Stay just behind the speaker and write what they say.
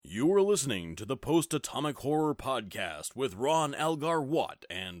You are listening to the Post-Atomic Horror Podcast with Ron Algar Watt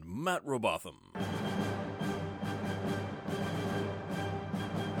and Matt Robotham.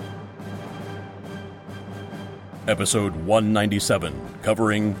 Episode 197,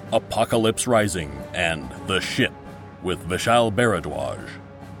 covering Apocalypse Rising and The Ship, with Vishal Bharadwaj.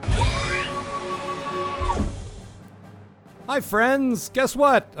 Hi, friends. Guess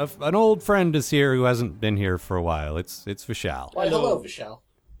what? An old friend is here who hasn't been here for a while. It's Vishal. Why, hello, Vishal.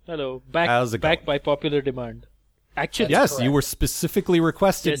 Hello. How's it Back going? by popular demand. Actually, Yes, correct. You were specifically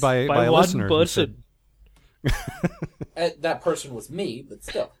requested yes, by a one listener. who said- person. That person was me, but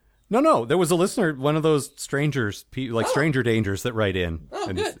still. No. There was a listener, one of those strangers, stranger dangers that write in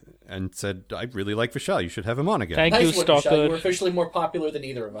Good. and said, "I really like Vishal. You should have him on again." Thank Nice you, one, stalker. Vishal. You were officially more popular than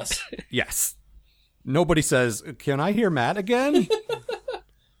either of us. Yes. Nobody says, "Can I hear Matt again?"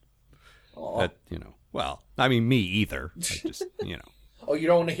 Aw. That, well, I mean, me either. I just, Oh, you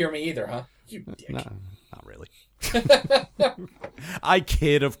don't want to hear me either, huh? You dick. no, not really. I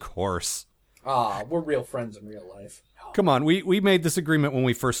kid, of course. We're real friends in real life. Come on, we made this agreement when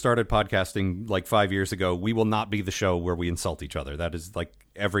we first started podcasting like 5 years ago. We will not be the show where we insult each other. That is like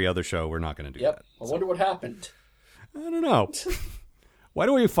every other show. We're not going to do Yep. that. I wonder what happened. I don't know. Why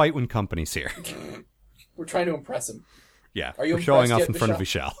do we fight when company's here? We're trying to impress him. Yeah, Are you we're showing impressed off in yet, front of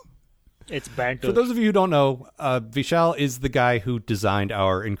Vishal. It's banter. For those of you who don't know, Vishal is the guy who designed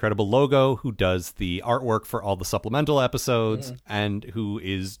our incredible logo, who does the artwork for all the supplemental episodes, and who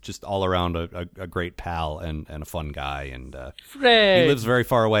is just all around a great pal and a fun guy. And Fred. he lives very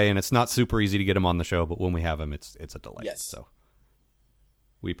far away, and it's not super easy to get him on the show, but when we have him, it's a delight. Yes. So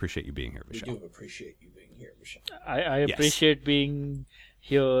we appreciate you being here, We Vishal. do appreciate you being here, Vishal. I Yes. appreciate being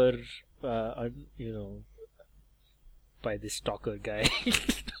here, by this stalker guy.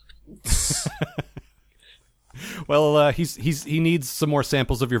 Well, he needs some more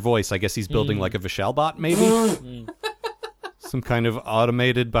samples of your voice. I guess he's building like a Vishal bot, maybe. Some kind of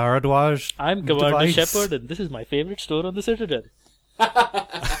automated Bharadwaj. I'm Commander device. Shepard, and this is my favorite store on the Citadel.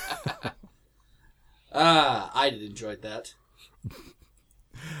 I did enjoy that.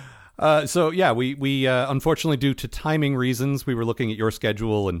 So yeah, we unfortunately, due to timing reasons, we were looking at your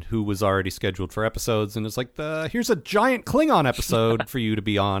schedule and who was already scheduled for episodes, and it's like, here's a giant Klingon episode for you to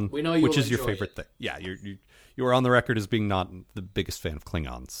be on. We know you which will is your enjoy favorite it. thing. Yeah, you are on the record as being not the biggest fan of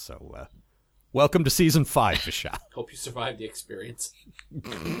Klingons. So welcome to season 5, Vishal. Hope you survived the experience.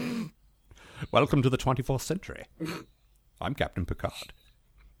 Welcome to the 24th century. I'm Captain Picard.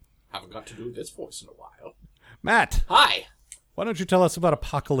 Haven't got to do this voice in a while. Matt, Hi. why don't you tell us about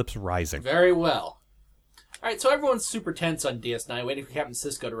Apocalypse Rising? Very well. Alright, so everyone's super tense on DS9, waiting for Captain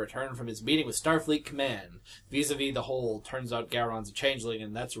Sisko to return from his meeting with Starfleet Command. Vis-a-vis the whole, turns out Gowron's a changeling,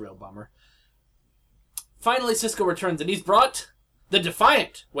 and that's a real bummer. Finally, Sisko returns, and he's brought the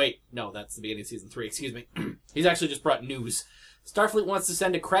Defiant. Wait, no, that's the beginning of Season 3, excuse me. He's actually just brought news. Starfleet wants to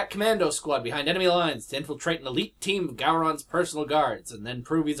send a crack commando squad behind enemy lines to infiltrate an elite team of Gowron's personal guards, and then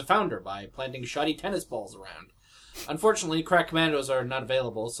prove he's a founder by planting shoddy tennis balls around. Unfortunately, crack commandos are not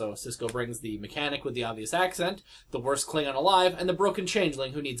available, so Sisko brings the mechanic with the obvious accent, the worst Klingon alive, and the broken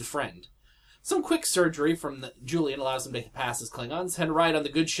changeling who needs a friend. Some quick surgery from Julian allows him to pass as Klingons, and a ride on the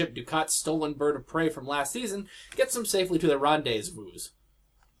good ship Dukat's stolen bird of prey from last season gets them safely to their rendezvous.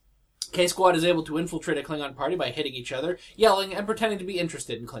 K-Squad is able to infiltrate a Klingon party by hitting each other, yelling, and pretending to be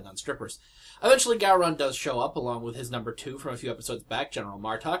interested in Klingon strippers. Eventually, Gowron does show up, along with his number 2 from a few episodes back, General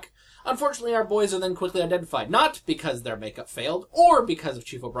Martok. Unfortunately, our boys are then quickly identified, not because their makeup failed, or because of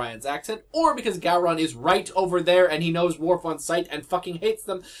Chief O'Brien's accent, or because Gowron is right over there and he knows Worf on sight and fucking hates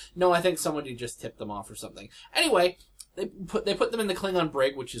them. No, I think somebody just tipped them off or something. Anyway, they put them in the Klingon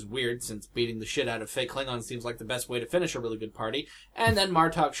brig, which is weird, since beating the shit out of fake Klingons seems like the best way to finish a really good party. And then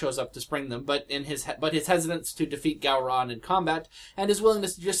Martok shows up to spring them, but his hesitance to defeat Gowron in combat, and his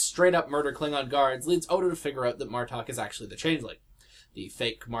willingness to just straight up murder Klingon guards, leads Odo to figure out that Martok is actually the Changeling. The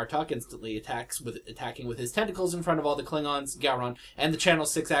fake Martok instantly attacking with his tentacles in front of all the Klingons, Gowron, and the Channel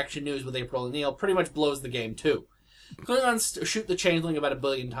 6 Action News with April O'Neil pretty much blows the game too. Klingons shoot the Changeling about 1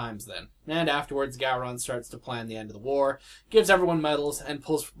 billion times then, and afterwards Gowron starts to plan the end of the war, gives everyone medals, and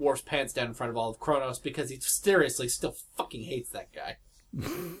pulls Worf's pants down in front of all of Kronos because he seriously still fucking hates that guy.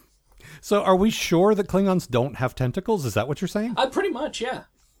 So are we sure that Klingons don't have tentacles? Is that what you're saying? Pretty much, yeah.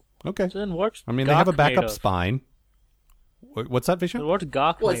 Okay. So then what's I mean, they have a Gok backup made of? spine. What's that, So Vishal? what's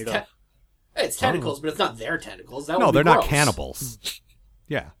Gok Well, made of? it's tentacles, but it's not their tentacles. That No, would be they're not gross. cannibals.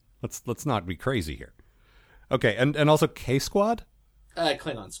 Yeah, let's not be crazy here. Okay, and also K-Squad?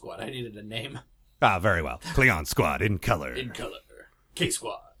 Klingon Squad. I needed a name. Ah, very well. Klingon Squad in color. In color.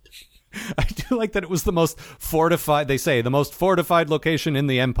 K-Squad. I do like that it was the most fortified, they say, the most fortified location in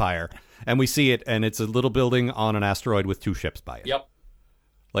the Empire. And we see it, and it's a little building on an asteroid with 2 ships by it. Yep.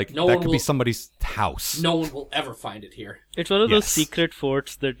 Like, No that one could will- be somebody's house. No one will ever find it here. It's one of those Yes. secret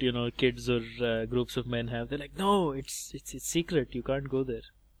forts that kids or groups of men have. They're like, no, it's secret. You can't go there.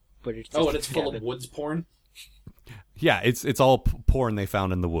 But it's just And it's a full of cabin. woods porn. Yeah, it's all porn they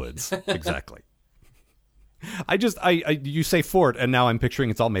found in the woods. Exactly. I you say fort, and now I'm picturing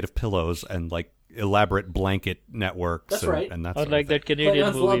it's all made of pillows and like elaborate blanket networks. That's and, right. And that Or sort like of thing. that Canadian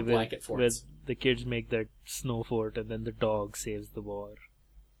Klingons love movie where blanket forts. the kids make that snow fort and then the dog saves the war.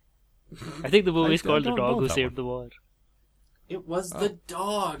 I think the movie is I called The don't Dog know Who that Saved one. the War. It was the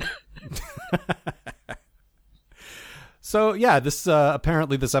dog. So yeah, this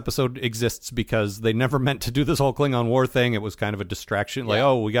apparently this episode exists because they never meant to do this whole Klingon war thing. It was kind of a distraction, like, Yeah.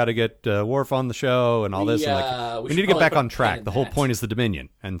 oh, we got to get Worf on the show and all this. And like, we should need to get probably back put on a pin track. in The whole that. point is the Dominion,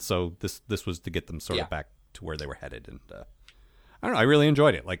 and so this was to get them sort Yeah. of back to where they were headed. And I don't know, I really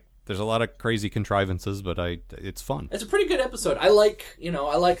enjoyed it. Like, there's a lot of crazy contrivances, but it's fun. It's a pretty good episode. I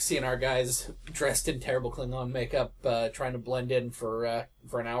like seeing our guys dressed in terrible Klingon makeup, trying to blend in for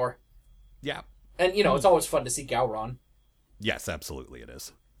an hour. Yeah. And it's always fun to see Gowron. Yes, absolutely, it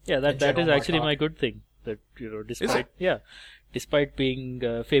is. Yeah, that And is General actually Markov. my good thing. That it? despite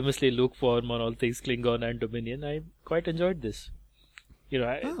being famously lukewarm on all things Klingon and Dominion, I quite enjoyed this.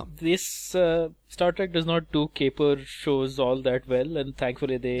 Oh. This Star Trek does not do caper shows all that well, and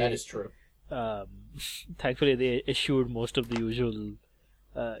thankfully That is true. thankfully they eschewed most of the usual,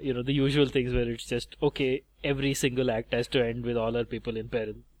 the usual things where it's just okay. Every single act has to end with all our people in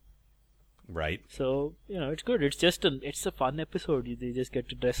peril. Right. So it's good. It's a fun episode. They just get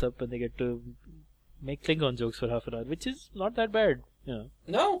to dress up and they get to make Klingon jokes for half an hour, which is not that bad.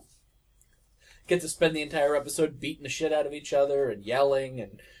 No. Get to spend the entire episode beating the shit out of each other and yelling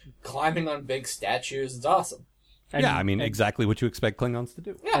and climbing on big statues. It's awesome. And, yeah, I mean, and, exactly what you expect Klingons to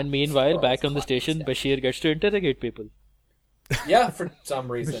do. Yeah. And meanwhile, Well, back it's on the fun. station, Bashir gets to interrogate people. Yeah, for some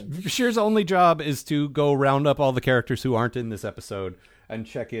reason. Bashir's only job is to go round up all the characters who aren't in this episode and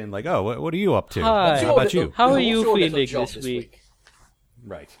check in, like, oh, what are you up to? Hi. How about you? How are We'll you throw a little feeling joke this week?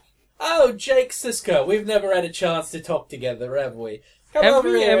 Right. Oh, Jake Sisko, we've never had a chance to talk together, have we? Come Have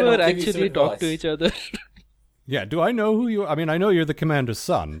over we here and ever I'll give you some actually talked to advice. each other? Yeah, do I know who you are? I mean, I know you're the commander's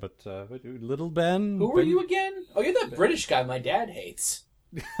son, but little Ben? Who were Ben- you again? Oh, you're that British guy my dad hates.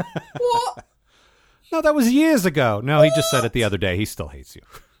 What? No, that was years ago. No, he just said it the other day. He still hates you.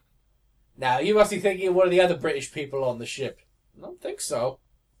 Now, you must be thinking of one of the other British people on the ship. I don't think so.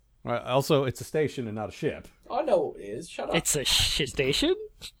 Also, it's a station and not a ship. I know it is. Shut up. It's a station?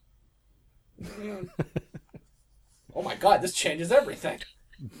 Oh my god, this changes everything.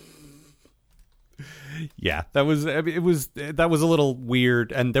 Yeah, that was a little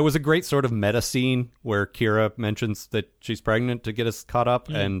weird, and there was a great sort of meta scene where Kira mentions that she's pregnant to get us caught up,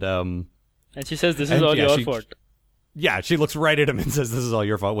 and And she says, this is And, all yeah, your she- fault. yeah, she looks right at him and says, "This is all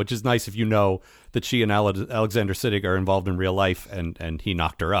your fault," which is nice if you know that she and Alexander Siddig are involved in real life, and he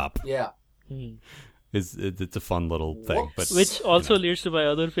knocked her up. Yeah. It's a fun little thing, but Whoops. Which also leads to my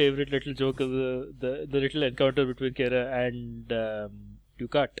other favorite little joke of the little encounter between Kira and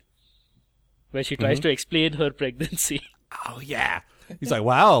Dukat, where she tries to explain her pregnancy. oh yeah, he's like,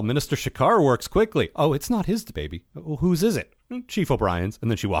 "Wow, Minister Shakar works quickly." Oh, it's not his baby. Well, whose is it? Chief O'Brien's,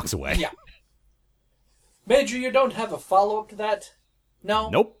 and then she walks away. Yeah. Major, you don't have a follow-up to that? No?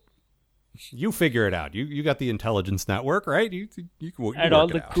 Nope. You figure it out. You got the intelligence network, right? You And work all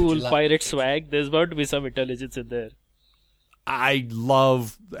it the out. cool Love- pirate swag. There's bound to be some intelligence in there. I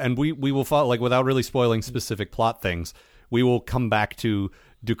love, and we will follow, like, without really spoiling specific plot things, we will come back to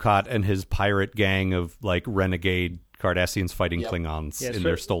Dukat and his pirate gang of, like, renegade Cardassians fighting Yep. Klingons Yes, in from-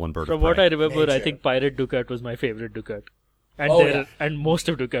 their stolen bird From of what prey. I remember, I Major. think Pirate Dukat was my favorite Dukat. And Oh, yeah. Oh, and most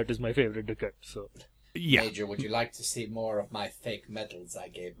of Dukat is my favorite Dukat. So Yeah. Major, would you like to see more of my fake medals I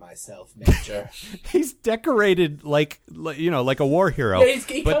gave myself, Major? He's decorated like a war hero. Yeah,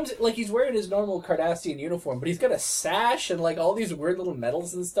 he but- comes like he's wearing his normal Cardassian uniform, but he's got a sash and like all these weird little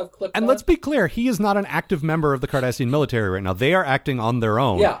medals and stuff clipped And on. let's be clear, he is not an active member of the Cardassian military right now. They are acting on their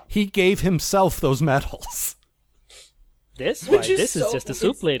own. Yeah. He gave himself those medals. this Which why is this is so- just a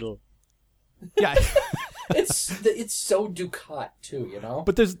soup it's- ladle. Yeah. It's so Ducat too, you know.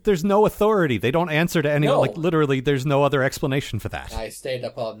 But there's no authority. They don't answer to anyone. No. Like, literally, there's no other explanation for that. I stayed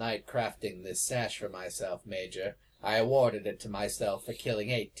up all night crafting this sash for myself, Major. I awarded it to myself for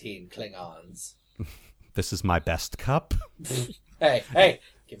killing 18 Klingons. This is my best cup. Hey,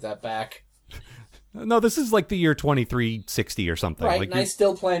 give that back. No, this is like the year 2360 or something. Right, Like, and I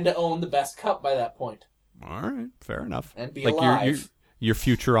still plan to own the best cup by that point. all right, fair enough. And be like alive. Your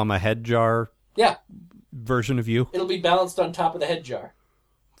Futurama head jar Yeah, version of you. it'll be balanced on top of the head jar.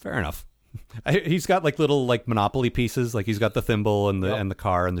 Fair enough. He's got like little like Monopoly pieces. Like he's got the thimble and the Yep. and the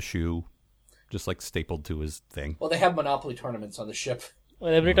car and the shoe, just like stapled to his thing. Well, they have Monopoly tournaments on the ship.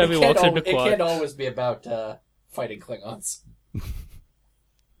 Well, every time he walks into It can't Quark, always be about fighting Klingons.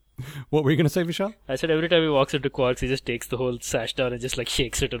 What were you gonna say, Vishal? I said every time he walks into Quarks, he just takes the whole sash down and just like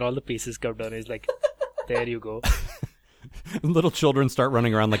shakes it, and all the pieces come down. He's like, "There you go." Little children start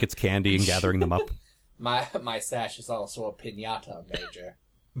running around like it's candy and gathering them up. My sash is also a piñata, Major.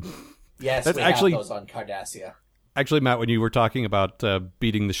 Yes, That's we actually- have those on Cardassia. Actually, Matt, when you were talking about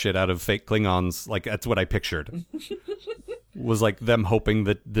beating the shit out of fake Klingons, like that's what I pictured. Was like them hoping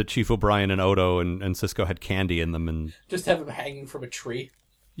that Chief O'Brien and Odo and Cisco had candy in them, and Just have him hanging from a tree,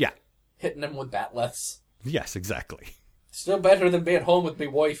 yeah, hitting him with batleths. yes, exactly. Still better than being home with me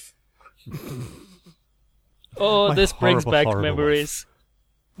wife. Oh, My this brings horrible, back horrible memories.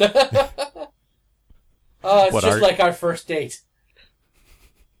 Oh, it's What, just our- like our first date.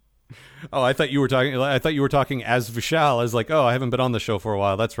 Oh, I thought you were talking as Vishal, as like, oh, I haven't been on the show for a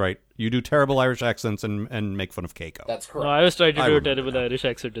while. That's right. You do terrible Irish accents and make fun of Keiko. That's No, correct. I was trying to I do a remember terrible that. Irish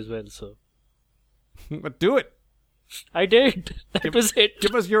accent as well, so But do it. I did. That was it.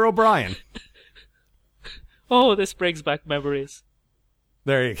 Give us your O'Brien. Oh, this brings back memories.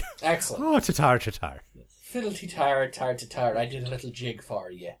 There you go. Excellent. Oh, tatar, tatar. Fiddle-ty-tar, tar-ta-tar. I did a little jig for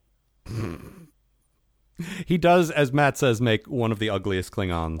you. He does, as Matt says, make one of the ugliest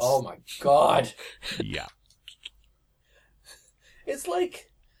Klingons. Oh my god. Yeah. It's like...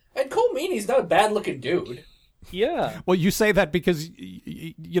 And Cole Meany's not a bad-looking dude. Yeah. Well, you say that because,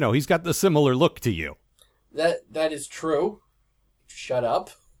 you know, he's got the similar look to you. That is true. Shut up.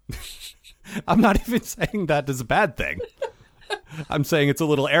 I'm not even saying that is a bad thing. I'm saying it's a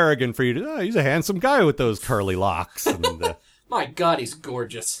little arrogant for you to, oh, he's a handsome guy with those curly locks. And, My god, he's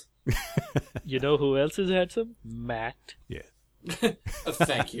gorgeous. You know who else is handsome? Matt. yeah.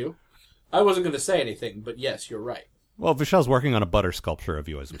 Thank you. I wasn't going to say anything, but yes, you're right. Well, Vishal's working on a butter sculpture of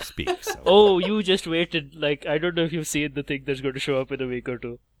you as we speak. So. Oh, you just waited. Like, I don't know if you've seen the thing that's going to show up in a week or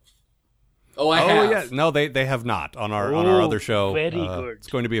two. Oh, I Oh have. yeah, no, they have not on our other show. very good. It's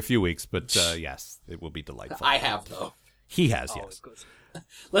going to be a few weeks, but yes, it will be delightful. I have, though. He has, Oh, yes. of course.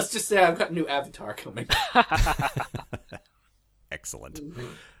 Let's just say I've got a new avatar coming. Excellent.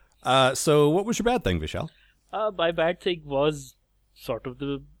 So, what was your bad thing, Vishal? My bad thing was sort of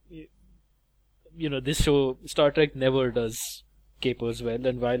the, this show, Star Trek never does capers well,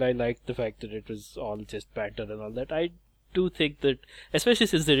 and while I liked the fact that it was all just banter and all that, I do think that, especially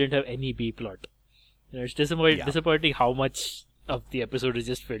since they didn't have any B plot, it's disappointing how much of the episode is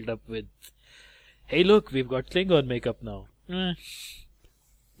just filled up with, hey look, we've got Klingon makeup now.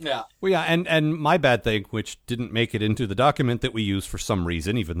 Yeah. Well, yeah, and my bad thing, which didn't make it into the document that we used for some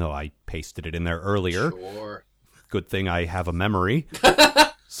reason, even though I pasted it in there earlier. Sure. Good thing I have a memory,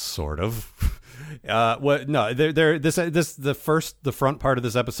 sort of. The front part of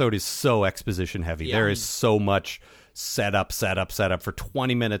this episode is so exposition heavy. Yeah. There is so much set up for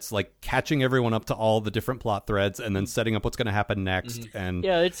 20 minutes, like catching everyone up to all the different plot threads and then setting up what's going to happen next. And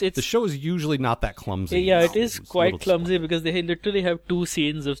Yeah, it's the show is usually not that clumsy. Yeah, it It's is a quite little clumsy because they literally have 2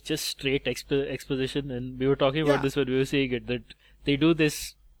 scenes of just straight exposition, and we were talking about Yeah. this when we were seeing it, that they do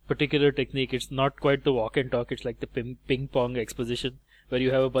this particular technique. It's not quite the walk and talk, it's like the ping pong exposition, where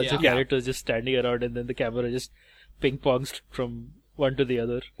you have a bunch of Yeah. characters just standing around and then the camera just ping pongs from one to the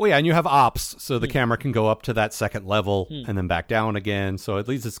other. Well, yeah, and you have ops, so the camera can go up to that second level and then back down again. So at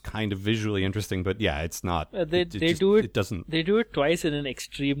least it's kind of visually interesting. But yeah, it's not. They just- do it. It doesn't. They do it twice in an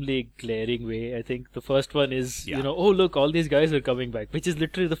extremely glaring way. I think the first one is, Yeah. oh look, all these guys are coming back, which is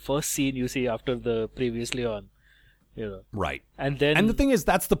literally the first scene you see after the previously on, Right. and then And the thing is,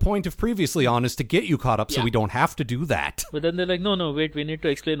 that's the point of Previously On, is to get you caught up so Yeah. we don't have to do that. But then they're like, no, wait, we need to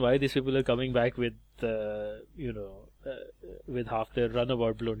explain why these people are coming back with, with half their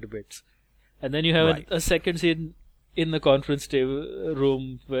runabout blown to bits. And then you have Right. a second scene in the conference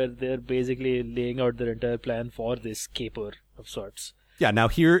room where they're basically laying out their entire plan for this caper of sorts. Yeah, now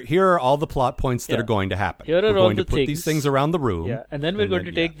here are all the plot points that Yeah. are going to happen. Here are We're all going to the put these things. things around the room. Yeah, and then we're going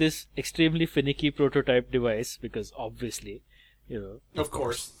to take yeah. this extremely finicky prototype device, because obviously, Of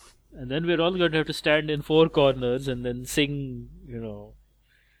course. and then we're all going to have to stand in 4 corners and then sing,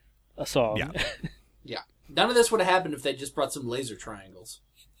 a song. Yeah. Yeah. None of this would have happened if they just brought some laser triangles.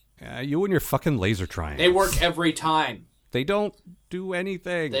 You and your fucking laser triangles. They work every time. They don't do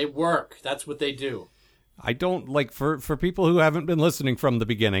anything. They work. That's what they do. I don't like for people who haven't been listening from the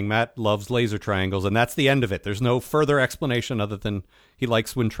beginning. Matt loves laser triangles, and that's the end of it. There's no further explanation other than he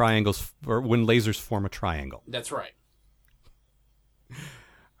likes when lasers form a triangle. That's right.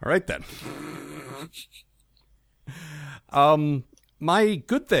 All right, then. My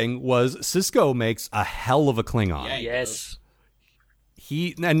good thing was Cisco makes a hell of a Klingon. Yeah, Yes.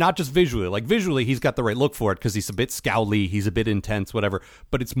 And not just visually. Like, visually, he's got the right look for it because he's a bit scowly, he's a bit intense, whatever.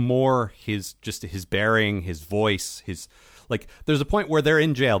 But it's more his bearing, his voice, like, there's a point where they're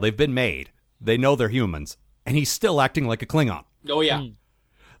in jail. They've been made. They know they're humans. And he's still acting like a Klingon. Oh, yeah.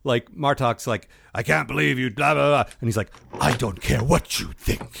 Like, Martok's like, I can't believe you, blah, blah, blah. And he's like, I don't care what you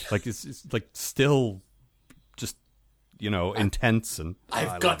think. Like, it's like, still just, intense. And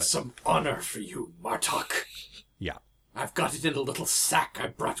I've got some honor for you, Martok. Yeah. I've got it in a little sack I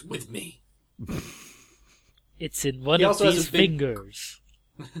brought with me. It's in one He of also has these a big- fingers.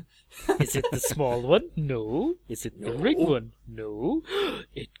 Is it the small one? No. Is it the ring one? No.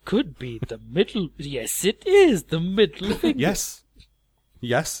 It could be the middle. Yes, it is the middle finger. Yes.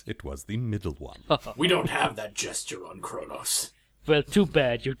 Yes, it was the middle one. We don't have that gesture on Kronos. Well, too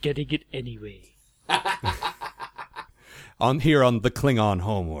bad. You're getting it anyway. On the Klingon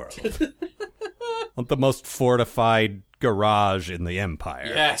homeworld. On the most fortified garage in the Empire.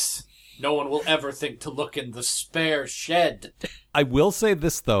 Yes. No one will ever think to look in the spare shed. I will say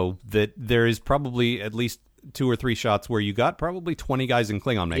this, though, that there is probably at least 2 or 3 shots where you got probably 20 guys in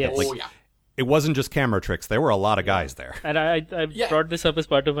Klingon makeup. Yes. Like, Oh, yeah. it wasn't just camera tricks. There were a lot of guys there. And I Yeah. brought this up as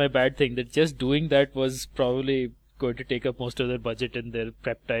part of my bad thing, that just doing that was probably going to take up most of their budget and their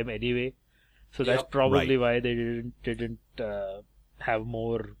prep time anyway. So that's Yep. probably Right. why they didn't have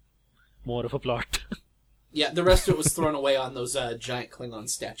more of a plot. Yeah, the rest of it was thrown away on those giant Klingon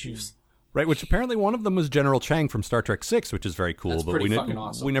statues. Right, which apparently one of them was General Chang from Star Trek VI, which is very cool. That's but pretty we fucking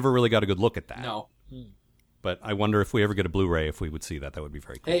awesome. we never really got a good look at that. No. But I wonder if we ever get a Blu-ray, if we would see that. That would be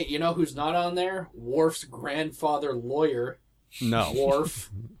very cool. Hey, you know who's not on there? Worf's grandfather lawyer. No. Worf.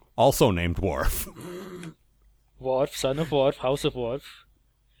 Also named Worf. Worf, son of Worf, house of Worf,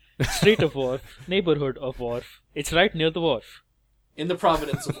 street of Worf, neighborhood of Worf. It's right near the wharf. In the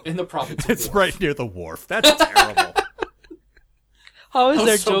province of It's Worf. right near the wharf. That's terrible. How is That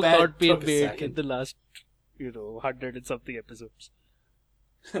that was so joke bad, not it being took a made second. in the last, 100 and something episodes?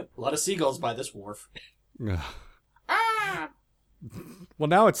 A lot of seagulls by this wharf. Well,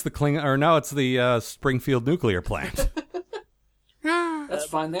 now it's the Springfield nuclear plant. That's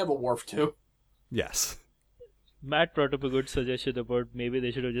fine. They have a wharf too. Yes. Matt brought up a good suggestion about maybe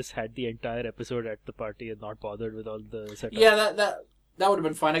they should have just had the entire episode at the party and not bothered with all the setup. Yeah, that would have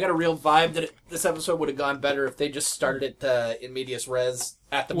been fine. I got a real vibe that this episode would have gone better if they just started it in medias res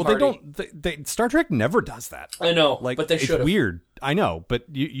at the Well, party. they don't. Star Trek never does that. I know, Like, but they it's should have. weird. I know, but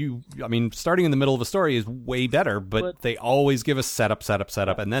I mean, starting in the middle of a story is way better. But they always give us setup,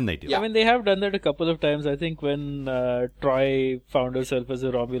 and then they do. Yeah. I mean, they have done that a couple of times. I think when Troy found herself as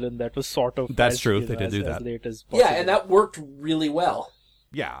a Romulan, that was sort of That's true. They did do that. as late as possible. Yeah, and that worked really well.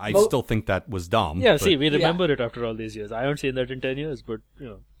 Yeah, I still think that was dumb. Yeah, but- see, we remember it after all these years. I haven't seen that in 10 years, but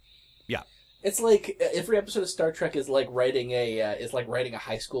yeah, It's like every episode of Star Trek is like writing a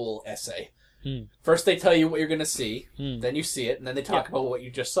high school essay. First, they tell you what you're going to see, then you see it, and then they talk about what you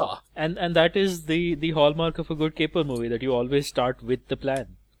just saw. and that is the hallmark of a good caper movie, that you always start with the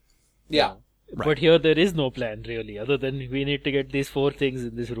plan. Yeah. Right. But here there is no plan really, other than we need to get these 4 things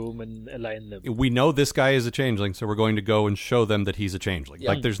in this room and align them. we know this guy is a changeling, so we're going to go and show them that he's a changeling.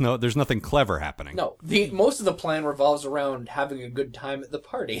 Yeah. Like there's nothing clever happening. No, most of the plan revolves around having a good time at the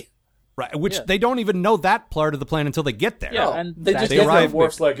party. Right, which they don't even know that part of the plan until they get there. Yeah, No, and they that- just They get there arrive- and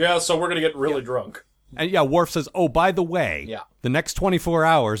Worf's like, yeah, so we're going to get really drunk. And yeah, Worf says, "Oh, by the way, Yeah. the next 24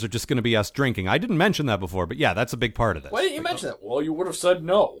 hours are just going to be us drinking." I didn't mention that before, but yeah, that's a big part of this. Why didn't you mention that? Well, you would have said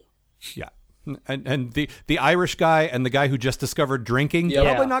no. Yeah, and the Irish guy and the guy who just discovered drinking, Yeah.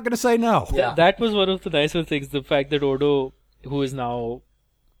 probably not going to say no. Yeah. That was one of the nicer things, the fact that Odo, who is now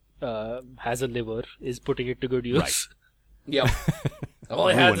has a liver, is putting it to good use. Right. Yep. I've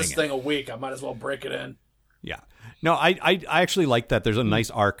only had Ruining this it. thing a week. I might as well break it in. Yeah. No, I actually like that. There's a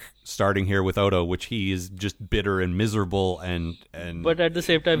nice arc starting here with Odo, which he is just bitter and miserable and But at the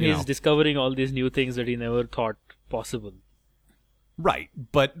same time, You he's know. discovering all these new things that he never thought possible. right,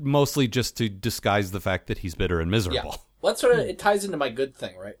 but mostly just to disguise the fact that he's bitter and Yeah. miserable. Well, that's sort of, it ties into my good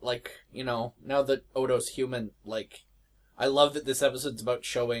thing, right? Like, now that Odo's human, like, I love that this episode's about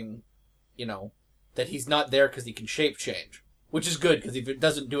showing, that he's not there because he can shape change. Which is good, because he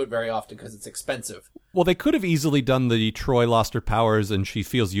doesn't do it very often because it's expensive. Well, they could have easily done the Troy lost her powers and she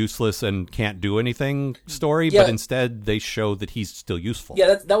feels useless and can't do anything story, Yeah. but instead they show that he's still useful.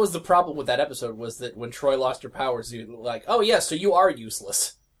 Yeah, that was the problem with that episode, was that when Troy lost her powers, you were like, oh yeah, so you are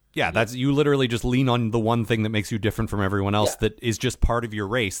useless. Yeah, that's you literally just lean on the one thing that makes you different from everyone else that is just part of your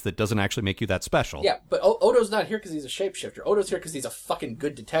race that doesn't actually make you that special. Yeah, but Odo's not here because he's a shapeshifter. Odo's here because he's a fucking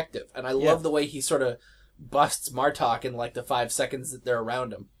good detective. And I love the way he sort of busts Martok in like the 5 seconds that they're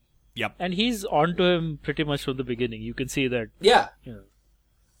around him. Yep. And he's onto him pretty much from the beginning. You can see that. Yeah. You know.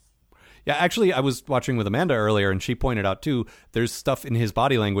 Yeah, actually, I was watching with Amanda earlier, and she pointed out, too, there's stuff in his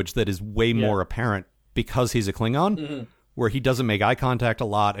body language that is way more apparent because he's a Klingon, where he doesn't make eye contact a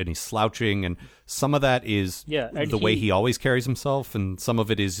lot, and he's slouching, and some of that is the way he always carries himself, and some of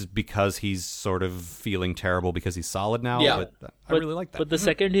it is because he's sort of feeling terrible because he's solid now, but I really like that. But the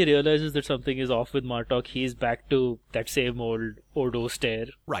second he realizes that something is off with Martok, he's back to that same old Odo stare.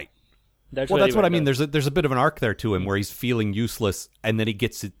 Right. That's what I mean. There's a bit of an arc there to him where he's feeling useless, and then he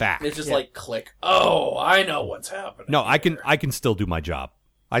gets it back. It's just like click. Oh, I know what's happening. No, I can still do my job.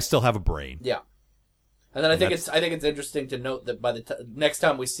 I still have a brain. Yeah. And then I think it's interesting to note that by the next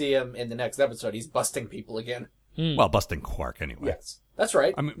time we see him in the next episode, he's busting people again. Well, busting Quark anyway. Yes, that's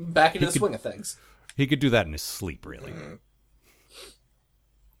right. I mean, back into the swing of things. He could do that in his sleep, really.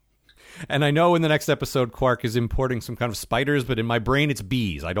 And I know in the next episode, Quark is importing some kind of spiders, but in my brain, it's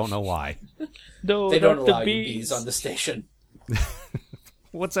bees. I don't know why. No, they don't not allow the you bees on the station.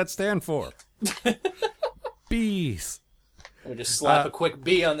 What's that stand for? Bees. We just slap a quick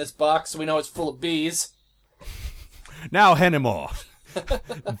bee on this box so we know it's full of bees. Now, Hennemore,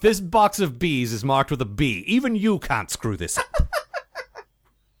 this box of bees is marked with a B. Even you can't screw this up.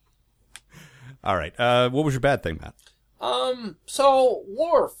 All right. What was your bad thing, Matt? So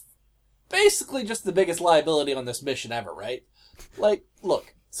Worf, basically just the biggest liability on this mission ever, right? Like,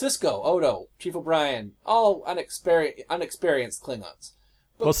 look, Sisko, Odo, Chief O'Brien, all unexperienced Klingons.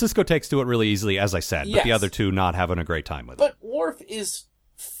 Well, Sisko takes to it really easily, as I said, but the other two not having a great time with it. But Worf is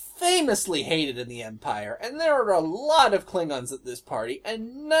famously hated in the Empire, and there are a lot of Klingons at this party,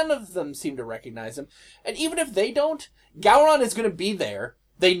 and none of them seem to recognize him. And even if they don't, Gowron is going to be there.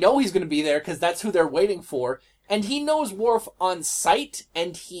 They know he's going to be there because that's who they're waiting for, and he knows Worf on sight,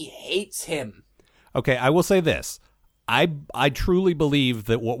 and he hates him. Okay, I will say this. I truly believe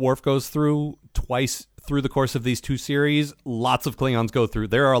that what Worf goes through twice through the course of these two series, lots of Klingons go through.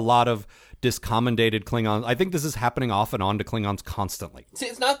 There are a lot of discommendated Klingons. I think this is happening off and on to Klingons constantly. See,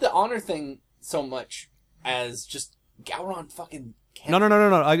 it's not the honor thing so much as just Gowron fucking can't.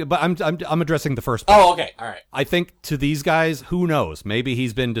 No. But I'm addressing the first part. Oh, okay, all right. I think to these guys, who knows? Maybe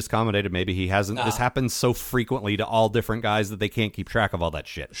he's been discommentated. Maybe he hasn't. This happens so frequently to all different guys that they can't keep track of all that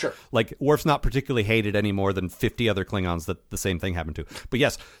shit. Sure. Like, Worf's not particularly hated any more than 50 other Klingons that the same thing happened to. But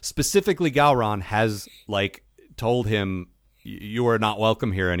yes, specifically Gowron has, like, told him, you are not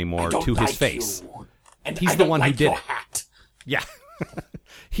welcome here anymore to his face. You. And he's the one who did your it. Hat. Yeah.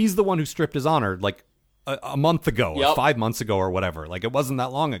 He's the one who stripped his honor, like, a month ago or 5 months ago or whatever. Like, it wasn't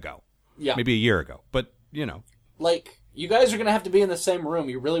that long ago. Yeah. Maybe a year ago. But, you know. Like, you guys are going to have to be in the same room.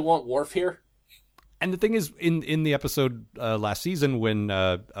 You really want Worf here? And the thing is, in the episode last season when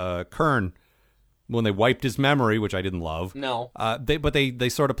Kurn, when they wiped his memory, which I didn't love. No. They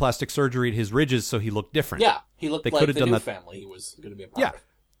sort of plastic surgeryed his ridges so he looked different. Yeah, he looked like the new family he was going to be a part of.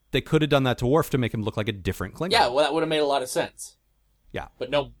 They could have done that to Worf to make him look like a different Klingon. Yeah, well, that would have made a lot of sense. Yeah. But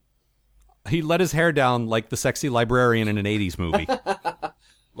no. He let his hair down like the sexy librarian in an 80s movie.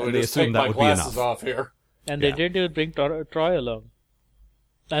 And they assumed that would be enough. Off here. And they did bring Troy along.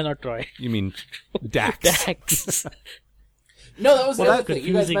 Not Troy. You mean Dax. Dax. No, that was the other thing.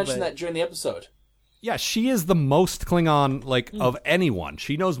 You guys mentioned that during the episode. Yeah, she is the most Klingon, of anyone.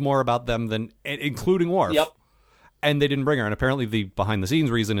 She knows more about them than, including Worf. Yep. And they didn't bring her. And apparently the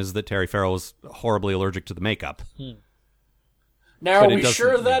behind-the-scenes reason is that Terry Farrell was horribly allergic to the makeup. Now, are we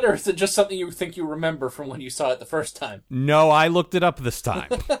sure of that, or is it just something you think you remember from when you saw it the first time? No, I looked it up this time.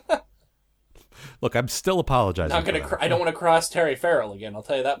 Look, I'm still apologizing. I don't want to cross Terry Farrell again, I'll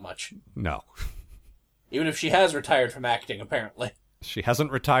tell you that much. No. Even if she has retired from acting, apparently. She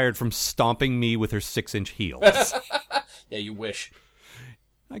hasn't retired from stomping me with her 6-inch heels. Yeah, you wish.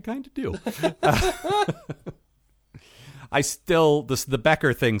 I kind of do. I still, the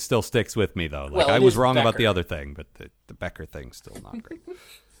Becker thing still sticks with me, though. Like, I was wrong about the other thing, but the Becker thing's still not great.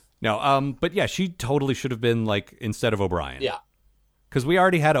 No, but yeah, she totally should have been, instead of O'Brien. Yeah. Because we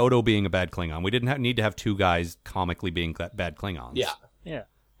already had Odo being a bad Klingon. We didn't need to have two guys comically being bad Klingons. Yeah. Yeah.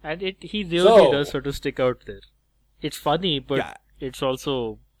 And he really does sort of stick out there. It's funny, but it's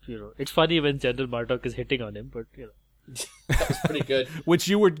also, it's funny when General Martok is hitting on him, but, That was pretty good. Which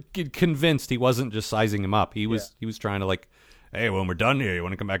you were convinced he wasn't just sizing him up. He was trying to hey, when we're done here, you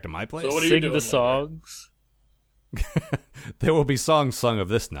want to come back to my place? So what are you sing doing the songs. There will be songs sung of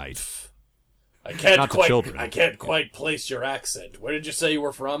this night. I can't Not to quite. children. I can't quite place your accent. Where did you say you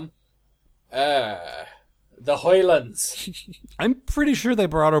were from? The Highlands. I'm pretty sure they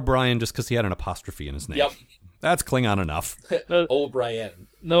brought O'Brien just because he had an apostrophe in his name. Yep. That's Klingon enough. O'Brien.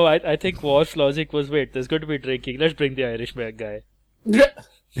 No, I think Worf's logic was, wait, there's going to be drinking. Let's bring the Irish guy. At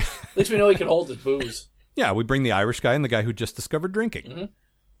least we know he can hold his booze. Yeah, we bring the Irish guy and the guy who just discovered drinking. Mm-hmm.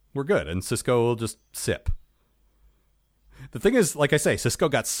 We're good, and Cisco will just sip. The thing is, like I say, Cisco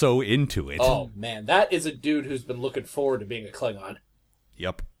got so into it. Oh man, that is a dude who's been looking forward to being a Klingon.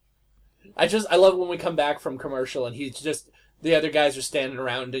 Yep. I love when we come back from commercial and he's just, the other guys are standing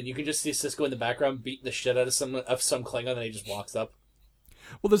around and you can just see Cisco in the background beating the shit out of some Klingon, and he just walks up.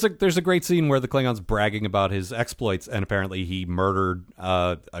 Well, there's a great scene where the Klingon's bragging about his exploits, and apparently he murdered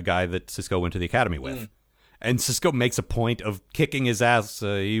a guy that Cisco went to the academy with. And Cisco makes a point of kicking his ass.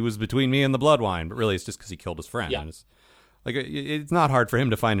 He was between me and the Bloodwine, but really it's just because he killed his friend. Yeah. And it's not hard for him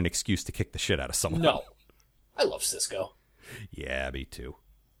to find an excuse to kick the shit out of someone. No. I love Cisco. Yeah, me too.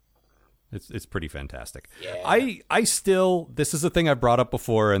 It's pretty fantastic. Yeah. I still, this is a thing I've brought up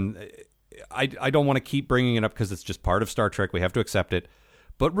before, and I don't want to keep bringing it up because it's just part of Star Trek. We have to accept it.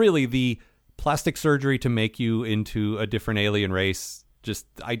 But really, the plastic surgery to make you into a different alien race,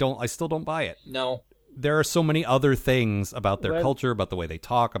 I still don't buy it. No. There are so many other things about their Well- culture, about the way they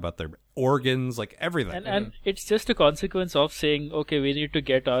talk, about their organs, like everything. And it's just a consequence of saying, okay, we need to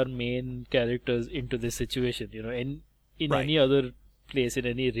get our main characters into this situation. You know, in Right. any other place, in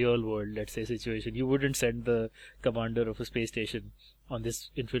any real world, let's say, situation, you wouldn't send the commander of a space station on this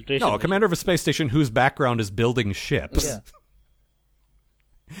infiltration. No, a mission. commander of a space station whose background is building ships. Yeah.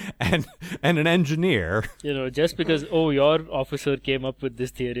 and an engineer. You know, just because, your officer came up with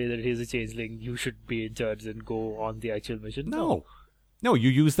this theory that he's a changeling, you should be in charge and go on the actual mission. No, you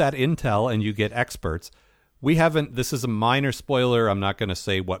use that intel and you get experts. We haven't, this is a minor spoiler. I'm not going to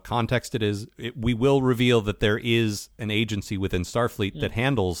say what context it is. We will reveal that there is an agency within Starfleet that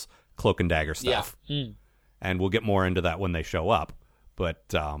handles cloak and dagger stuff. Yeah. And we'll get more into that when they show up. But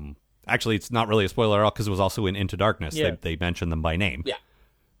actually, it's not really a spoiler at all because it was also in Into Darkness. Yeah. They mentioned them by name. Yeah.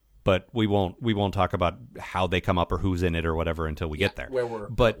 But we won't talk about how they come up or who's in it or whatever until we get there. Where we're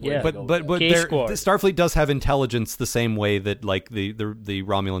But Yeah. but K-Squad. the Starfleet does have intelligence the same way that like the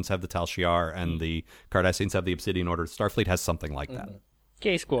Romulans have the Tal Shiar and the Cardassians have the Obsidian Order. Starfleet has something like that.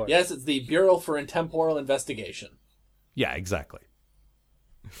 K-Squad. Yes, it's the Bureau for Intemporal Investigation. Yeah, exactly.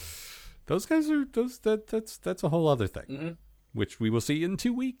 Those guys are that's a whole other thing, which we will see in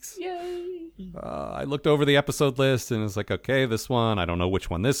 2 weeks. Yay! I looked over the episode list and it's like, okay, this one, I don't know which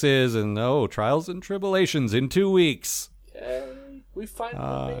one this is, and Trials and Tribulations in 2 weeks. Yay! We finally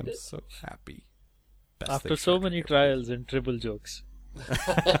made I'm it. so happy. Best After thing so ever. many trials and triple jokes.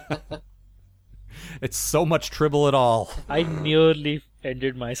 It's so much tribble at all. I nearly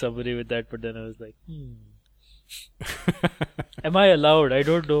ended my summary with that, but then I was like, Am I allowed? I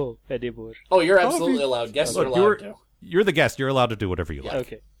don't know anymore. Oh, you're absolutely allowed. Guests are Look, allowed to. you're the guest. You're allowed to do whatever you like.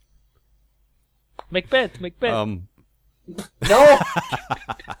 Okay. Macbeth. No!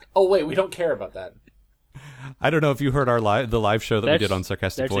 Oh, wait, we don't care about that. I don't know if you heard the live show that we did on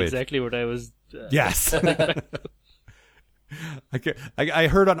Sarcastic That's Voyage. exactly what I was... Yes. I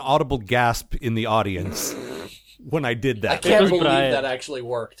heard an audible gasp in the audience when I did I that. can't was believe Brian. that actually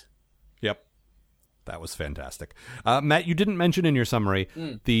worked. Yep. That was fantastic. Matt, you didn't mention in your summary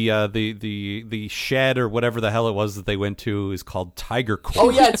the shed or whatever the hell it was that they went to is called Tiger Core. Oh,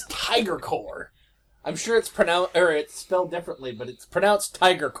 yeah, it's Tiger Core. I'm sure it's pronounced, or it's spelled differently, but it's pronounced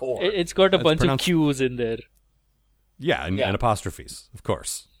Tiger Core. It's got a bunch pronounced- of Q's in there. Yeah, and apostrophes, of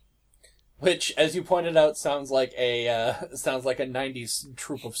course. Which, as you pointed out, sounds like a 90s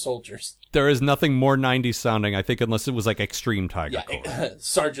troop of soldiers. There is nothing more 90s sounding, I think, unless it was like Extreme Tiger Core. Yeah,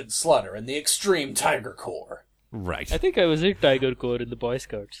 Sergeant Slaughter and the Extreme Tiger Corps. Right. I think I was in Tiger Corps in the Boy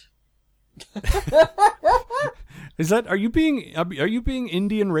Scouts. Is that are you being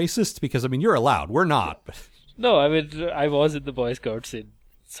Indian racist? Because I mean, you're allowed. We're not. But No, I mean, I was in the Boy Scouts in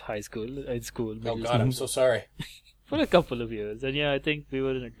high school, in school. Oh middle God, I'm so sorry. for a couple of years. And yeah, I think we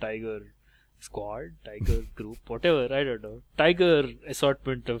were in a Tiger squad, Tiger group, whatever, I don't know. Tiger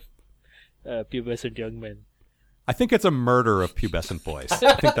assortment of pubescent young men. I think it's a murder of pubescent boys.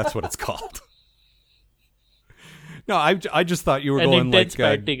 I think that's what it's called. No, I just thought you were An going intense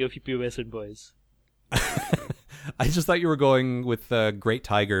like painting of pubescent boys. I just thought you were going with Great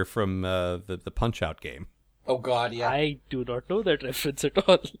Tiger from the Punch Out game. Oh God, yeah. I do not know that reference at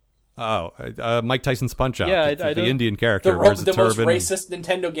all. Oh, Mike Tyson's Punch Out. Yeah, the I don't- Indian character The wears a most turban. racist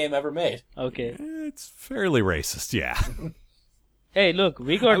Nintendo game ever made. Okay. It's fairly racist, yeah. Hey, look,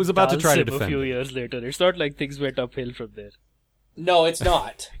 we got I was about to try to Dalsim a defend few it. years later. It's not like things went uphill from there. No, it's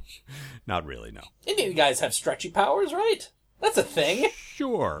not. Not really, no. Indian guys have stretchy powers, right? That's a thing.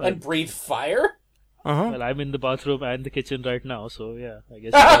 Sure. And breathe fire. Uh-huh. Well, I'm in the bathroom and the kitchen right now, so yeah, I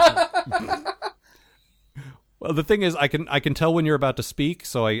guess. Well, the thing is, I can tell when you're about to speak,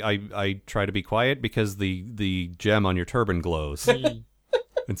 so I try to be quiet because the gem on your turban glows, and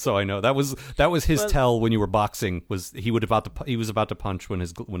so I know that was his tell when you were boxing. Was he was about to punch when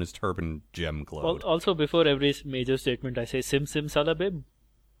his turban gem glowed. Also, before every major statement, I say "sim sim salabim."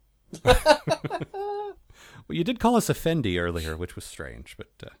 Well, you did call us Effendi earlier, which was strange, but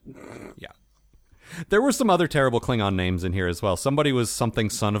yeah. There were some other terrible Klingon names in here as well. Somebody was something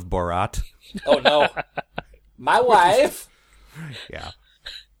son of Borat. Oh no. My wife. Yeah.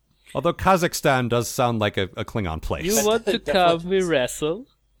 Although Kazakhstan does sound like a Klingon place. You want to come we wrestle?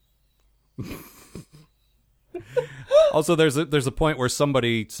 Also, there's a point where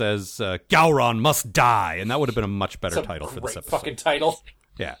somebody says Gowron must die, and that would have been a much better It's a title for this great episode. fucking title.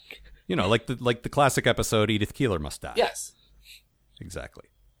 Yeah, you know, like the classic episode Edith Keeler must die. Yes. Exactly.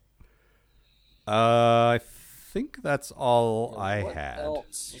 I think that's all I What had.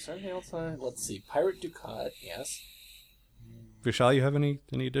 else? Is there anything else? Let's see. Pirate Ducat. Yes. Vishal, you have any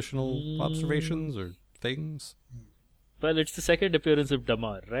additional observations or things? Well, it's the second appearance of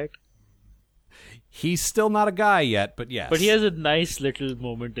Damar, right? He's still not a guy yet, but yes. But he has a nice little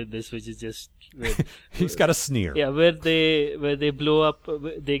moment in this, which is just He's got a sneer. yeah, where they blow up.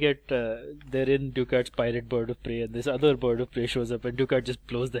 They get they're in Ducat's pirate bird of prey, and this other bird of prey shows up, and Ducat just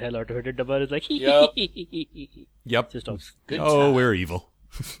blows the hell out of it. And Damar is like, Yep. Yep. just stops. Good Oh, time. we're evil.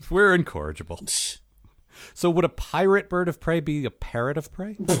 We're incorrigible. So would a pirate bird of prey be a parrot of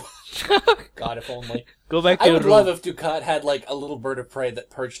prey? God, if only. Go back to I your would room. love if Ducat had like a little bird of prey that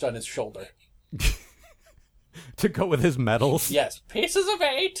perched on his shoulder. To go with his medals? Yes, pieces of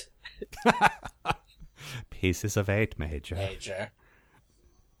 8. Pieces of 8, Major. Major.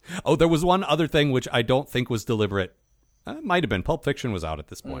 Oh, there was one other thing which I don't think was deliberate. It might have been. Pulp Fiction was out at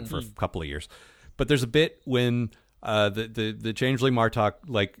this point for a couple of years. But there's a bit when the changeling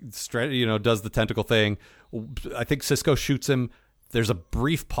Martok does the tentacle thing. I think Sisko shoots him. There's a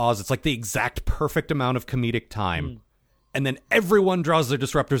brief pause. It's like the exact perfect amount of comedic time. And then everyone draws their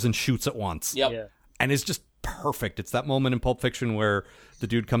disruptors and shoots at once. Yep. Yeah. And it's just perfect. It's that moment in Pulp Fiction where the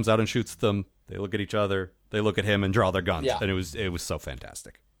dude comes out and shoots them. They look at each other. They look at him and draw their guns. Yeah. And it was so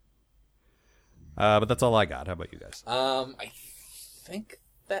fantastic. But that's all I got. How about you guys? I think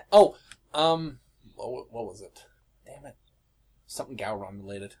that. Oh, what was it? Damn it! Something Gowron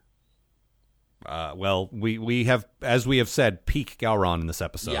related. Well, we have, as we have said, peak Gowron in this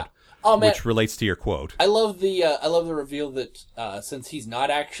episode. Yeah. Oh man, which relates to your quote. I love the reveal that since he's not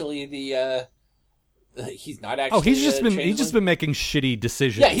actually the he's not actually. Oh, he's just changeling. been making shitty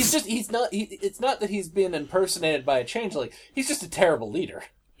decisions. Yeah, it's not that he's been impersonated by a changeling. He's just a terrible leader.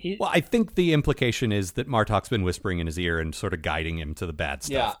 Well, I think the implication is that Martok's been whispering in his ear and sort of guiding him to the bad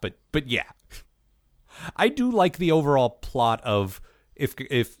stuff. Yeah. But yeah, I do like the overall plot of if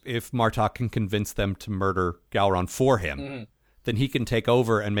Martok can convince them to murder Gowron for him, then he can take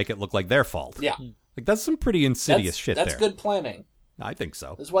over and make it look like their fault. Yeah, like that's some pretty insidious shit. That's there. good planning. I think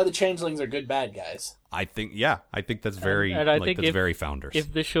so. That's why the changelings are good bad guys. I think that's very And I think that's if- very founders.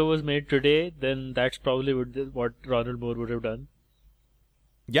 If the show was made today, then that's probably what Ronald Moore would have done.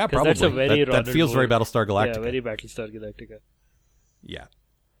 Yeah, 'Cause probably. that's a very that Ronald feels very Moore- Battlestar Galactica. Yeah, very Battlestar Galactica. Yeah.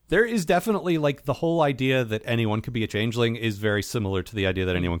 There is definitely, like, the whole idea that anyone could be a changeling is very similar to the idea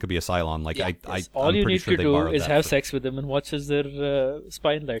that anyone could be a Cylon. Like, Yeah, I'm All you pretty need sure to they do borrowed is that have from- sex with them and watch as their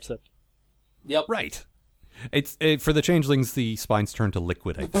spine lights up. Yep. Right. For the changelings, the spines turn to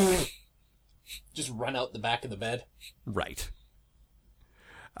liquid, I think. Just run out the back of the bed. Right.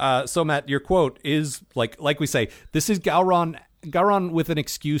 So, Matt, your quote is, like we say, this is Gowron with an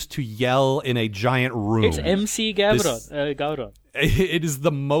excuse to yell in a giant room. It's MC Gowron. It is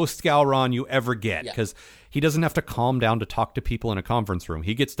the most Gowron you ever get Yeah. because he doesn't have to calm down to talk to people in a conference room.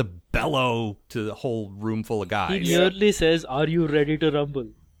 He gets to bellow to the whole room full of He guys. nearly says, "Are you ready to rumble?"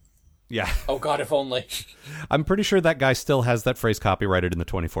 Yeah. Oh God, if only. I'm pretty sure that guy still has that phrase copyrighted in the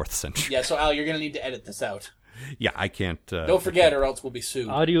 24th century. Yeah. So Al, you're gonna need to edit this out. Yeah, I can't. Don't forget, or else we'll be sued.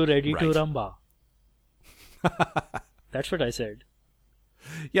 Are you ready to Right. rumba? That's what I said.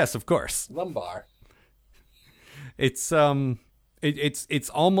 Yes, of course. Lumbar. It's it's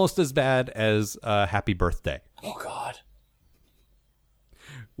almost as bad as Happy Birthday, Oh God,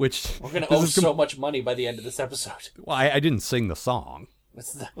 which we're gonna this owe is so much money by the end of this episode. well, I didn't sing the song.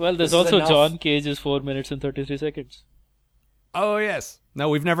 Well, there's This is also enough. John Cage's 4 minutes and 33 seconds. Oh yes, no,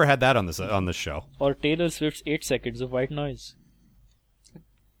 we've never had that on this show. Or Taylor Swift's 8 seconds of white noise.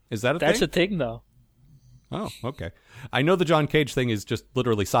 Is that a That's thing? a thing now. Oh, okay. I know the John Cage thing is just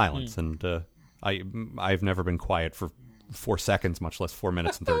literally silence, and I've never been quiet for 4 seconds, much less 4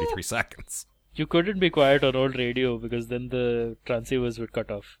 minutes and 33 seconds. You couldn't be quiet on old radio because then the transceivers would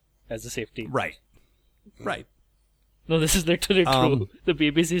cut off as a safety. Right. No, this is literally true. The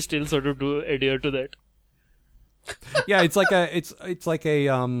BBC still sort of do adhere to that. Yeah, it's like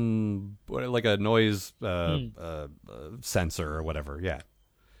a noise sensor or whatever. Yeah.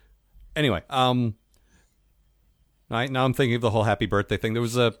 Anyway, now I'm thinking of the whole happy birthday thing. There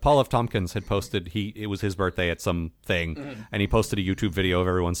was Paul F. Tompkins had posted it was his birthday at some thing, and he posted a YouTube video of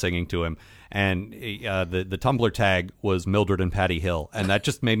everyone singing to him, and the Tumblr tag was Mildred and Patty Hill, and that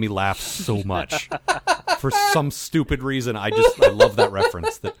just made me laugh so much. For some stupid reason, I love that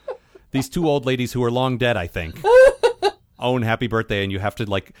reference. That these two old ladies who are long dead, I think, own Happy Birthday, and you have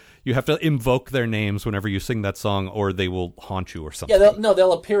to invoke their names whenever you sing that song, or they will haunt you or something. Yeah,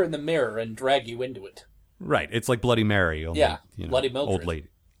 they'll appear in the mirror and drag you into it. Right, it's like Bloody Mary. Only, Bloody Mildred.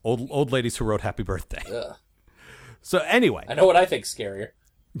 Old ladies who wrote Happy Birthday. Ugh. So anyway, I know what I think's scarier.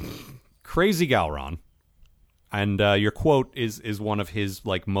 Crazy Gowron, and your quote is one of his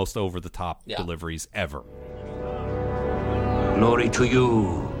most over the top deliveries ever. Glory to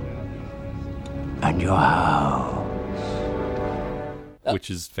you and your house.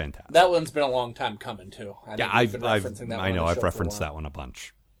 Which is fantastic. That one's been a long time coming too. I've referenced that one a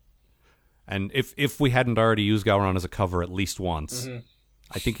bunch. And if we hadn't already used Gowron as a cover at least once,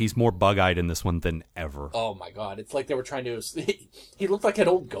 I think he's more bug-eyed in this one than ever. Oh my god, it's like they were trying to... He looked like an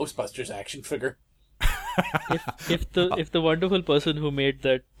old Ghostbusters action figure. if the wonderful person who made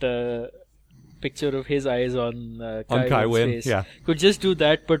that picture of his eyes on Kai Wynn's face could just do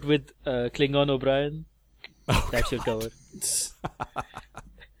that, but with Klingon O'Brien, that should cover.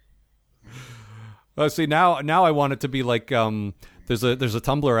 See, now I want it to be like... There's a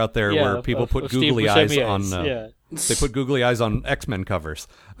Tumblr out there where people put googly eyes on. They put googly eyes on X-Men covers.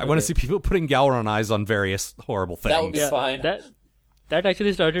 I want to see people putting Gowron eyes on various horrible things. That would be fine. That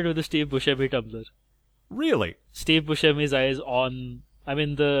actually started with the Steve Buscemi Tumblr. Really? Steve Buscemi's eyes on. I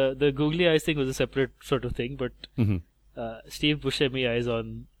mean, the googly eyes thing was a separate sort of thing, but Steve Buscemi eyes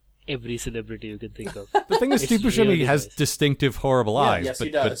on every celebrity you can think of. The thing is, Steve Buscemi really has distinctive horrible eyes. Yes, he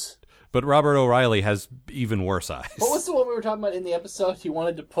does. But Robert O'Reilly has even worse eyes. What was the one we were talking about in the episode? He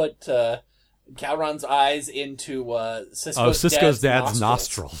wanted to put Gowron's eyes into Sisko's dad's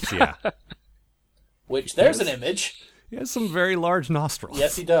nostrils. Yeah. Which, there's an image. He has some very large nostrils.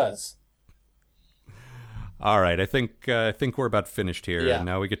 Yes, he does. All right, I think we're about finished here. Yeah. And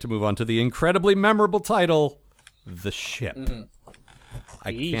now we get to move on to the incredibly memorable title, The Ship.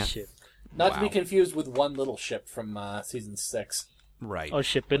 I can't... Ship. Not to be confused with One Little Ship from Season 6. Right. Or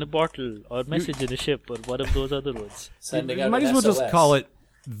Ship in a Bottle, or Message in a Ship, or one of those other ones. Sending you out might an as well SOS. just call it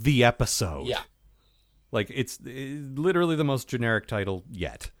The Episode. Yeah. It's literally the most generic title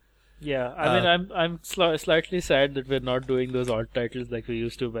yet. Yeah, I mean, I'm slightly sad that we're not doing those alt titles like we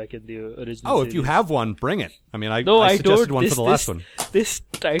used to back in the original series. If you have one, bring it. I mean, I suggested don't. one for the last one. This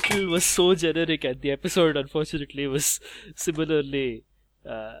title was so generic, and the episode, unfortunately, was similarly...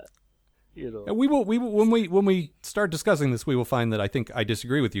 We will when we start discussing this, we will find that I think I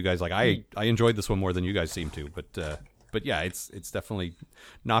disagree with you guys. I enjoyed this one more than you guys seem to, but yeah, it's definitely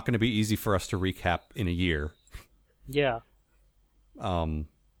not going to be easy for us to recap in a year. Yeah.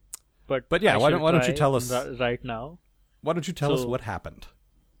 But yeah, why don't you tell us right now? Why don't you tell us what happened?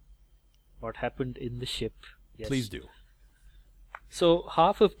 What happened in the ship? Yes. Please do. So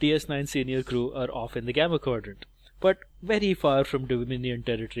half of DS9 senior crew are off in the Gamma Quadrant. But very far from Dominion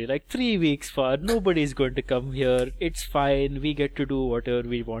territory, like 3 weeks far. Nobody's going to come here. It's fine. We get to do whatever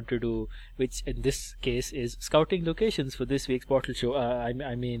we want to do, which in this case is scouting locations for this week's bottle show.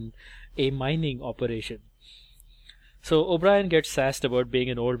 I mean, a mining operation. So O'Brien gets sassed about being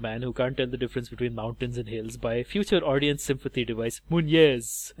an old man who can't tell the difference between mountains and hills by future audience sympathy device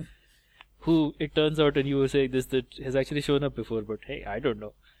Munez, who it turns out, and you were saying this, that has actually shown up before, but hey, I don't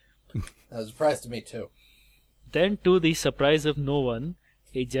know. That was a surprise to me too. Then, to the surprise of no one,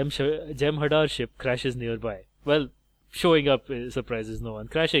 a Jem'Hadar ship crashes nearby. Well, showing up surprises no one.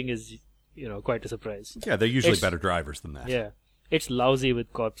 Crashing is, quite a surprise. Yeah, they're usually better drivers than that. Yeah. It's lousy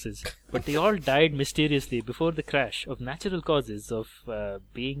with corpses. But they all died mysteriously before the crash of natural causes of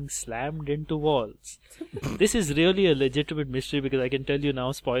being slammed into walls. This is really a legitimate mystery because I can tell you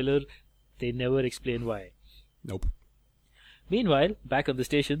now, spoiler, they never explain why. Nope. Meanwhile, back on the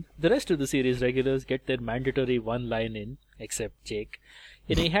station, the rest of the series regulars get their mandatory one line in, except Jake,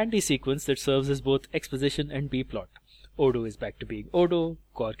 in a handy sequence that serves as both exposition and B-plot. Odo is back to being Odo,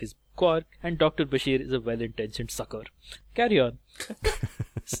 Quark is Quark, and Dr. Bashir is a well-intentioned sucker. Carry on.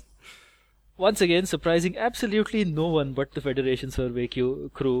 Once again, surprising absolutely no one but the Federation survey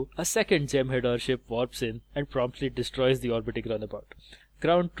crew, a second Jem'Hadar ship warps in and promptly destroys the orbiting runabout.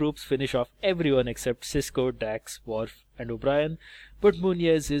 Ground troops finish off everyone except Sisko, Dax, Worf, and O'Brien, but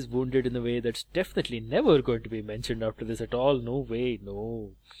Munez is wounded in a way that's definitely never going to be mentioned after this at all. No way,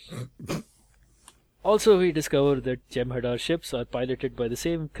 no. Also, we discover that Jem'Hadar ships are piloted by the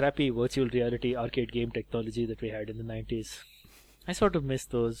same crappy virtual reality arcade game technology that we had in the 90s. I sort of miss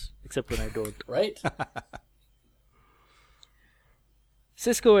those, except when I don't. Right?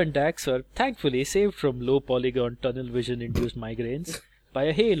 Sisko and Dax are thankfully saved from low polygon tunnel vision induced migraines by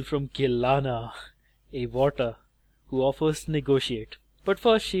a hail from Gilana, a Vorta, who offers to negotiate. But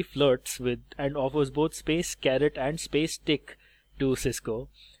first she flirts with and offers both Space Carrot and Space Stick to Sisko.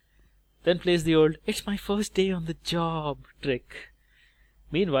 Then plays the old, "It's my first day on the job" trick.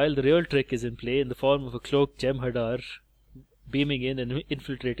 Meanwhile, the real trick is in play in the form of a cloaked Jem'Hadar beaming in and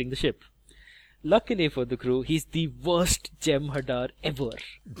infiltrating the ship. Luckily for the crew, he's the worst Jem'Hadar ever.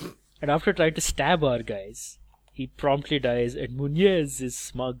 And after trying to stab our guys, he promptly dies at Munez's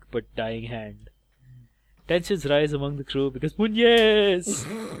smug but dying hand. Tensions rise among the crew because Munez!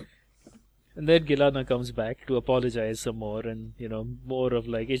 And then Gilana comes back to apologize some more and, more of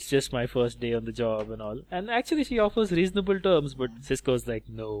like, it's just my first day on the job and all. And actually she offers reasonable terms, but Sisko's like,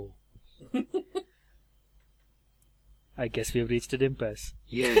 no. I guess we've reached an impasse.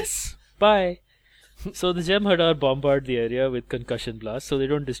 Yes! Bye! So the Jem'Hadar bombard the area with concussion blasts so they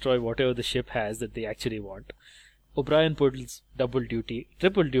don't destroy whatever the ship has that they actually want. O'Brien pulls triple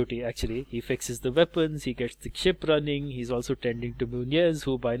duty actually. He fixes the weapons, he gets the ship running, he's also tending to Munez,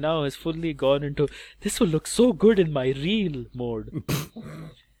 who by now has fully gone into "this will look so good in my reel" mode.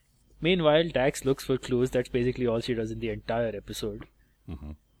 Meanwhile, Dax looks for clues. That's basically all she does in the entire episode.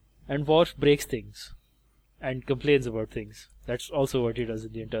 Mm-hmm. And Worf breaks things and complains about things. That's also what he does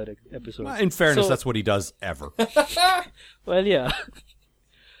in the entire episode. In fairness, that's what he does ever. Well, yeah.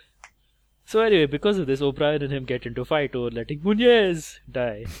 So anyway, because of this, O'Brien and him get into a fight over letting Munez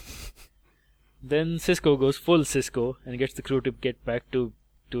die. Then Sisko goes full Sisko and gets the crew to get back to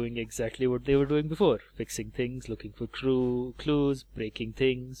doing exactly what they were doing before. Fixing things, looking for clues, breaking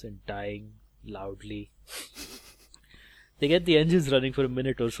things, and dying loudly. They get the engines running for a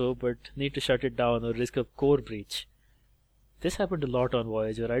minute or so, but need to shut it down or risk a core breach. This happened a lot on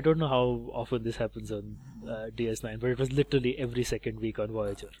Voyager. I don't know how often this happens on DS9, but it was literally every second week on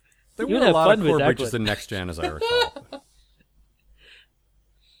Voyager. There You'd were a have lot fun of with core that bridges one. in Next Gen, as I recall.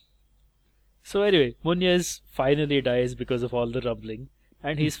 So anyway, Munez finally dies because of all the rumbling,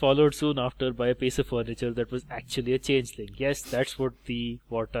 and he's followed soon after by a piece of furniture that was actually a changeling. Yes, that's what the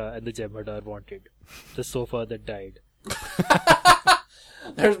Vorta and the Jem'Hadar wanted. The sofa that died.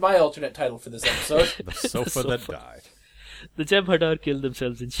 There's my alternate title for this episode. The sofa that died. The Jem'Hadar kill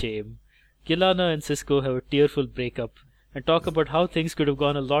themselves in shame. Gilana and Sisko have a tearful breakup and talk about how things could have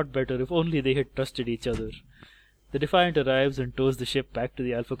gone a lot better if only they had trusted each other. The Defiant arrives and tows the ship back to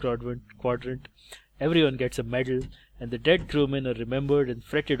the Alpha Quadrant. Everyone gets a medal, and the dead crewmen are remembered and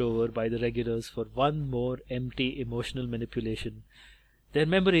fretted over by the regulars for one more empty emotional manipulation. Their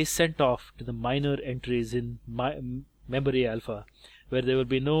memory is sent off to the minor entries in Memory Alpha, where there will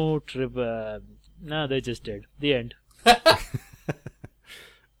be no they're just dead. The end.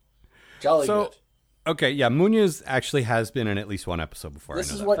 Jolly So- good. Okay, yeah, Munez actually has been in at least one episode before. This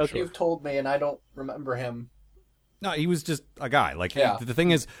I know is that. what Okay. you've told me, and I don't remember him. No, he was just a guy. Like, Yeah. the thing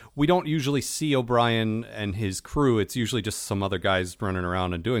is, we don't usually see O'Brien and his crew. It's usually just some other guys running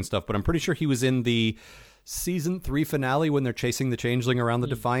around and doing stuff. But I'm pretty sure he was in the season 3 finale when they're chasing the Changeling around the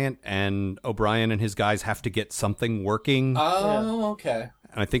Defiant, and O'Brien and his guys have to get something working. Oh, okay.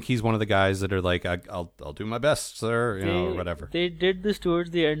 And I think he's one of the guys that are like, I'll do my best, sir, or whatever. They did this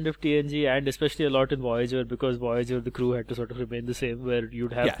towards the end of TNG and especially a lot in Voyager, because Voyager, the crew had to sort of remain the same, where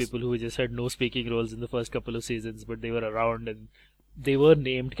you'd have Yes. people who just had no speaking roles in the first couple of seasons, but they were around and they were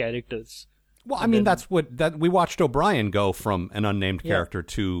named characters. Well, I mean, that's what we watched O'Brien go from an unnamed Yeah. character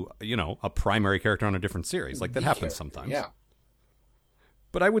to, a primary character on a different series. Like, that happens sometimes. Yeah.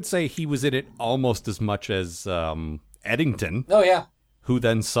 But I would say he was in it almost as much as Eddington, Oh, yeah. who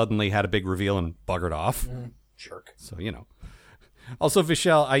then suddenly had a big reveal and buggered off. Jerk. So, Also,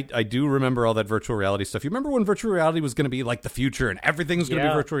 Vishal, I do remember all that virtual reality stuff. You remember when virtual reality was going to be like the future and everything was going to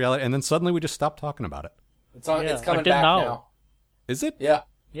Yeah. be virtual reality, and then suddenly we just stopped talking about it. It's on. Yeah, It's coming until back now. now. Is it? Yeah.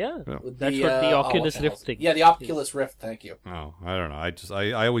 Yeah, With that's what the Oculus what Rift hell's- thing. Yeah, the Oculus Rift. Thank you. Oh, I don't know.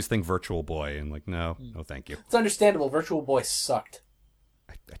 I always think Virtual Boy, and like, no, thank you. It's understandable. Virtual Boy sucked.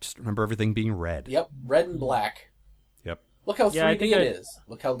 I just remember everything being red. Yep, red and black. Yep. Look how Yeah, I 3D think it is.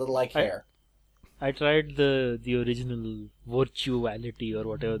 Look how little I care. I tried the original Virtuality or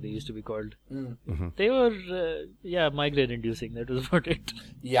whatever they used to be called. They were migraine inducing. That was about it.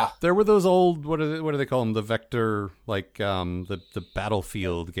 Yeah. There were those old what do they call them? The vector, like the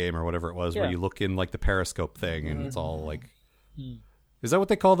Battlefield game or whatever it was, where Yeah. you look in like the periscope thing and it's all like. Is that what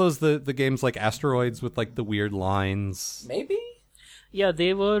they call those? The games like Asteroids with like the weird lines. Maybe? Yeah,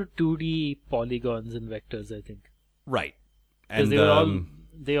 they were 2D polygons and vectors, I think. Right. Because And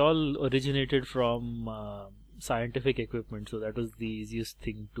they all originated from scientific equipment, so that was the easiest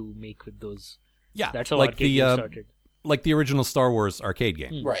thing to make with those. yeah, That's how like arcade the games started. like the original Star Wars arcade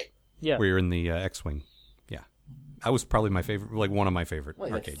game Right. Yeah. where you're in the X-wing. Yeah, that was probably my favorite, like one of my favorite Well,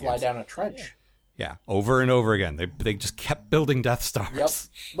 you had to arcade fly games. down a trench. Yeah, over and over again. They just kept building Death Stars.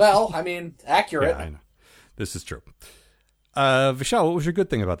 Yep. Well, I mean, accurate. Yeah, I know. This is true. Vishal, what was your good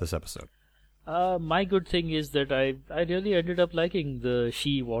thing about this episode? My good thing is that I really ended up liking the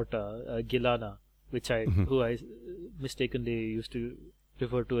She-Wata, Gilana, which who I mistakenly used to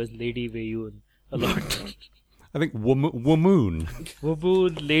refer to as Lady Wei-Yun a lot. I think Wamoon.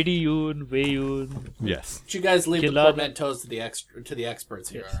 Waboon, Lady Yoon, Wei-Yun. Yes. But you guys leave the Gilada. portmanteaus to the experts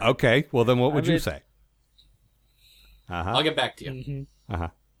here. all right? Okay. Well, then what would you mean- say? I'll get back to you.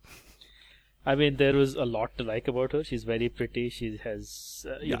 I mean, there was a lot to like about her. She's very pretty. She has,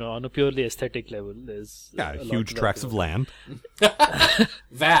 you know, on a purely aesthetic level, there's Yeah, a lot huge to tracts like of land.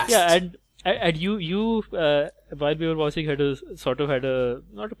 Vast. Yeah, and you while we were watching had a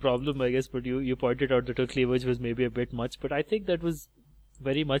not a problem, I guess, but you pointed out that her cleavage was maybe a bit much, but I think that was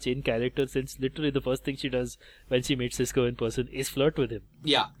very much in character, since literally the first thing she does when she meets Cisco in person is flirt with him.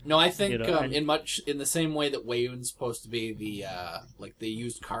 Yeah, no, I think You know, and- in the same way that Wei-Yun's supposed to be the like the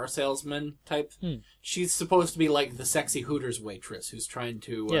used car salesman type, she's supposed to be like the sexy Hooters waitress who's trying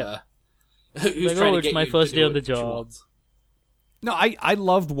to Yeah. who's Like, trying oh, to it's get my you to first do day on what the she job. wants. No, I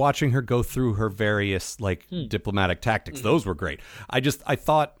loved watching her go through her various like diplomatic tactics. Those were great. I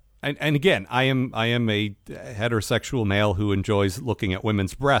thought, and again, I am a heterosexual male who enjoys looking at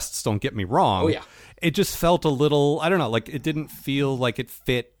women's breasts. Don't get me wrong. Oh, yeah. It just felt a little, I don't know, like it didn't feel like it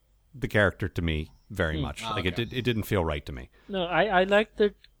fit the character to me very much. Like it didn't feel right to me. No, I liked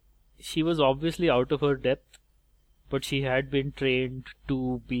that she was obviously out of her depth, but she had been trained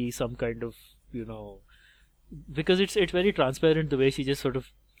to be some kind of, you know, because it's very transparent the way she just sort of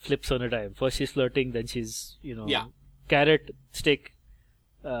flips on a dime. First she's flirting, then she's, you know, Yeah. carrot, stick,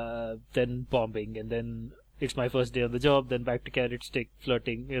 then bombing, and then it's my first day on the job, then back to carrot, stick,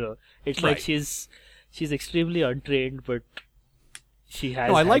 flirting, you know. It's like Right. she's extremely untrained, but she has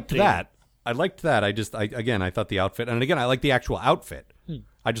No, I had liked training. that. I liked that. I thought the outfit, and again, I like the actual outfit.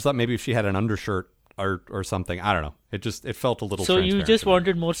 I just thought maybe if she had an undershirt or something, I don't know. It felt a little. So you transparent just to me.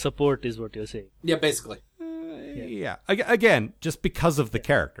 wanted more support, is what you're saying. Yeah, basically. Yeah. Again, just because of the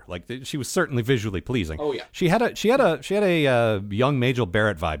character, like she was certainly visually pleasing. Oh, yeah. She had a young Majel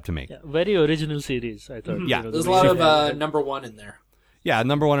Barrett vibe to me. Yeah, very original series, I thought. Yeah. You know, There's a the lot way of she- number one in there. Yeah,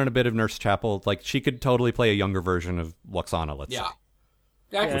 number one and a bit of Nurse Chapel. Like she could totally play a younger version of Luxana. Let's Yeah. say.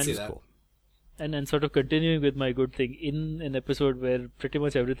 Yeah, I can And- see It's that. cool. and sort of continuing with my good thing, in an episode where pretty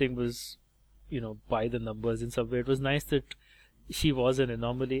much everything was, you know, by the numbers in some way, it was nice that she was an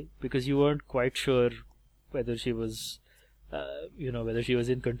anomaly, because you weren't quite sure whether she was, whether she was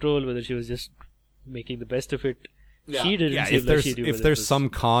in control, whether she was just making the best of it. Yeah. She didn't Yeah, seem if like there's she knew if whether there's it was- some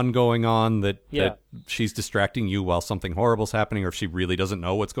con going on that Yeah. she's distracting you while something horrible's happening, or if she really doesn't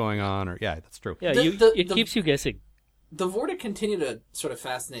know what's going on, or that's true. yeah, The- it the- keeps you guessing. The Vorta continue to sort of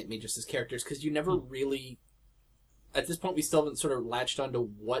fascinate me just as characters, because you never really, at this point, we still haven't sort of latched onto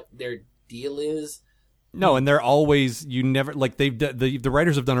what their deal is. No, and they're always you never like the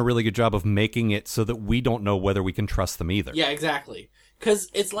writers have done a really good job of making it so that we don't know whether we can trust them either. Yeah, exactly. Because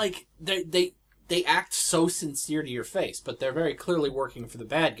it's like they act so sincere to your face, but they're very clearly working for the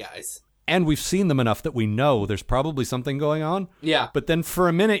bad guys. And we've seen them enough that we know there's probably something going on. Yeah, But then for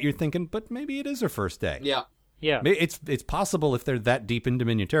a minute you're thinking, but maybe it is her first day. yeah. Yeah. It's possible if they're that deep in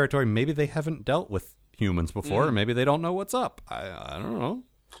Dominion territory, maybe they haven't dealt with humans before, or maybe they don't know what's up. I don't know.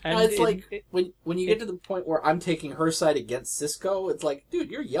 No, it's like when you get to the point where I'm taking her side against Cisco, it's like,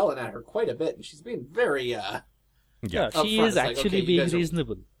 dude, you're yelling at her quite a bit, and she's being very yeah, she upfront. is It's like, actually okay, you being guys are-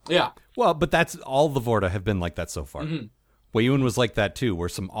 reasonable. yeah. Well, but that's all the Vorta have been like that so far. Wei-Yun was like that too, where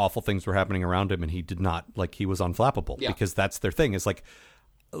some awful things were happening around him and he did not, like, he was unflappable. Yeah. Because that's their thing. It's like,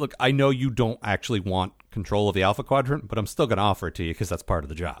 look, I know you don't actually want control of the Alpha Quadrant, but I'm still going to offer it to you because that's part of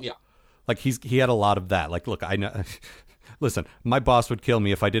the job. Yeah. Like, he had a lot of that. Like, look, I know... Listen, my boss would kill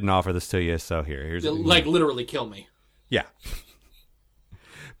me if I didn't offer this to you, so here's... Like, literally kill me. Yeah.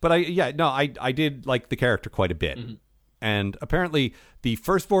 But I did like the character quite a bit. And apparently, the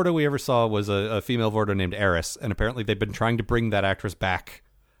first Vorta we ever saw was a female Vorta named Eris, and apparently they've been trying to bring that actress back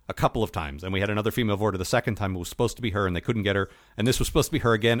a couple of times. And we had another female Vorta the second time. It was supposed to be her, and they couldn't get her. And this was supposed to be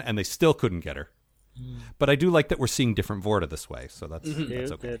her again, and they still couldn't get her. But I do like that we're seeing different Vorta this way, so that's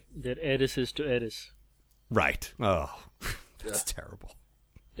okay. They're Erises to Eris. Right. Oh, that's terrible.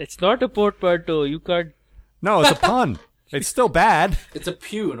 It's not a portmanteau. You can't... No, it's a pun. It's still bad. It's a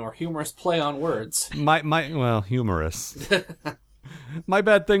pun or humorous play on words. Well, humorous. My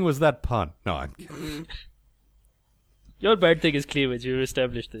bad thing was that pun. No, I'm kidding. Your bad thing is cleavage. You've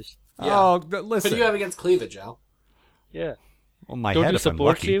established this. Yeah. Oh, What listen. do you have against cleavage, Al? Yeah. Well, my Don't head you if I'm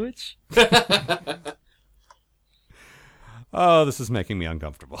support lucky. cleavage? Oh, this is making me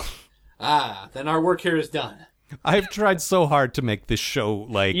uncomfortable. Then our work here is done. I've tried so hard to make this show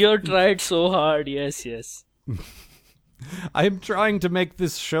like You tried so hard. Yes, yes. I'm trying to make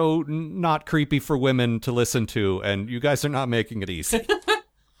this show not creepy for women to listen to, and you guys are not making it easy.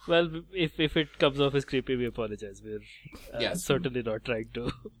 Well, if it comes off as creepy, we apologize. We're Yes. certainly not trying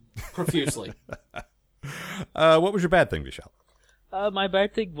to. Profusely. What was your bad thing, Vishal? My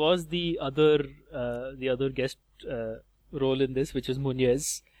bad thing was the other guest role in this, which was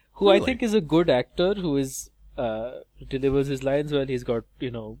Munez, who I Really? think is a good actor who is delivers his lines well. He's got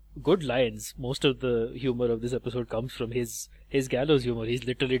good lines. Most of the humor of this episode comes from his gallows humor. He's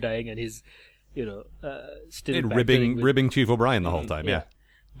literally dying, and he's still And bantering with- ribbing Chief O'Brien the whole time. Yeah.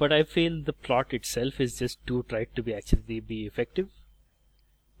 But I feel the plot itself is just too tried to be effective.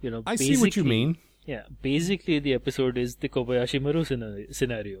 I see what you basically- mean. Yeah, basically the episode is the Kobayashi Maru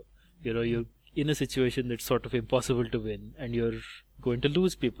scenario. You're in a situation that's sort of impossible to win, and you're going to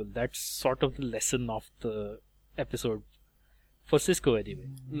lose people. That's sort of the lesson of the episode for Cisco anyway.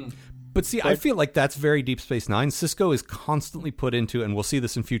 But see, I feel like that's very Deep Space Nine. Cisco is constantly put into, and we'll see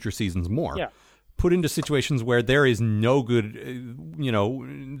this in future seasons more, Yeah. put into situations where there is no good,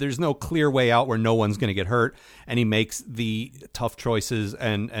 there's no clear way out where no one's going to get hurt, and he makes the tough choices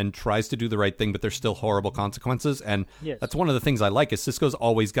and tries to do the right thing, but there's still horrible consequences. And Yes. that's one of the things I like, is Cisco's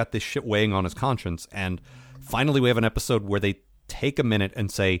always got this shit weighing on his conscience, and finally we have an episode where they take a minute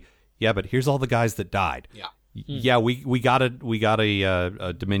and say, yeah, but here's all the guys that died. Yeah. Yeah, we got a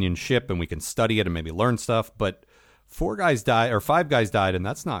Dominion ship, and we can study it and maybe learn stuff, but 5 guys died, and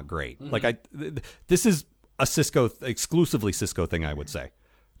that's not great. Like this is a exclusively Cisco thing, I would say.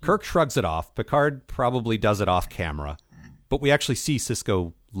 Kirk shrugs it off. Picard probably does it off camera, but we actually see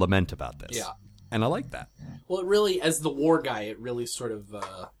Cisco lament about this. Yeah. And I like that. Well, it really, as the war guy, it really sort of,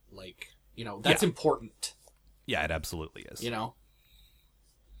 that's Yeah. important, Yeah, it absolutely is.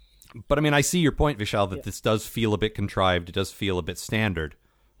 But I mean, I see your point, Vishal, that this does feel a bit contrived. It does feel a bit standard.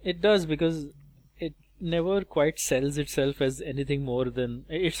 It does, because it never quite sells itself as anything more than...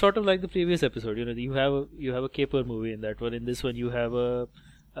 It's sort of like the previous episode. You have a caper movie in that one. In this one, you have a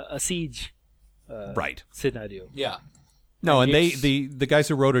siege Right. scenario. Yeah. No, and It's- the guys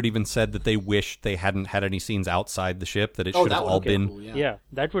who wrote it even said that they wished they hadn't had any scenes outside the ship, that it should have that all would be been cool, Yeah,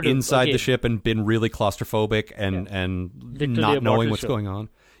 that would have... inside again, the ship and been really claustrophobic and Literally not a knowing bottle what's show. going on.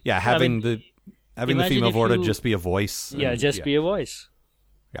 Yeah, having the imagine female if Vorta you- just be a voice. Yeah, and- just be a voice.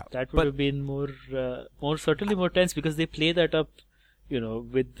 Yeah. That would But- have been more certainly more tense, because they play that up,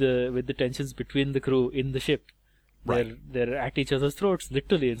 with the tensions between the crew in the ship. Right. They're at each other's throats,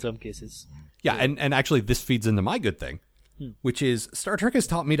 literally in some cases. Yeah, and actually this feeds into my good thing, which is Star Trek has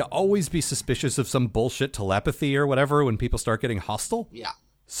taught me to always be suspicious of some bullshit telepathy or whatever when people start getting hostile. Yeah.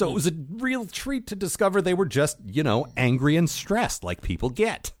 So it was a real treat to discover they were just, angry and stressed like people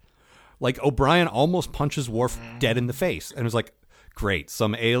get. Like O'Brien almost punches Worf dead in the face, and it was like, great,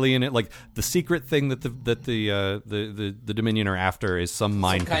 some alien. Like the secret thing that the Dominion are after is some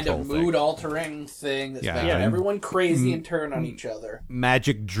mind Kind control of thing. mood-altering thing that's Yeah. making Yeah. everyone crazy and turn on each other.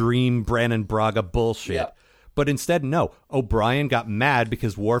 Magic dream Brannon Braga bullshit. Yep. But instead, no. O'Brien got mad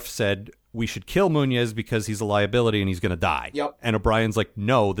because Worf said we should kill Munez because he's a liability and he's going to die. Yep. And O'Brien's like,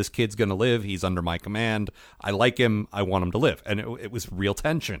 no, this kid's going to live. He's under my command. I like him. I want him to live. And it was real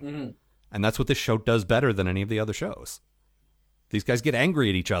tension. And that's what this show does better than any of the other shows. These guys get angry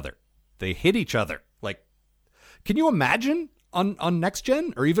at each other. They hit each other. Like, can you imagine on Next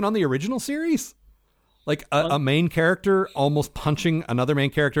Gen or even on the original series? Like a main character almost punching another main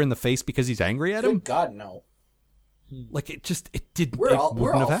character in the face because he's angry at him? Good God, no. Like it didn't. We're all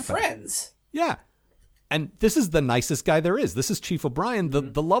wouldn't have happened. friends. Yeah. And this is the nicest guy there is. This is Chief O'Brien,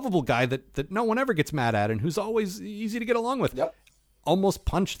 the lovable guy that no one ever gets mad at and who's always easy to get along with. Yep. Almost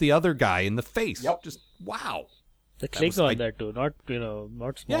punched the other guy in the face. Yep. Just wow. The was- Klingon I- that too,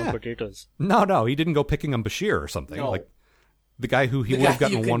 not small Yeah. potatoes. No, he didn't go picking on Bashir or something. No. Like the guy who he The would have guy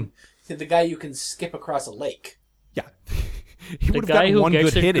gotten you one. The guy you can skip across a lake. Yeah. He The would have guy gotten who one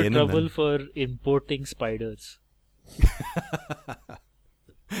gets good hit into in. trouble And for importing spiders. then...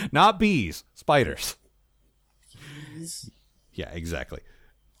 Not bees, spiders. Yeah, exactly.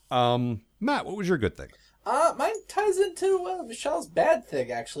 Matt, what was your good thing? Mine ties into Michelle's bad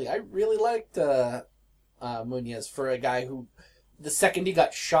thing, actually. I really liked Munez for a guy who, the second he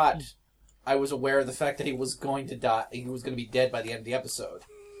got shot, I was aware of the fact that he was going to die. He was going to be dead by the end of the episode.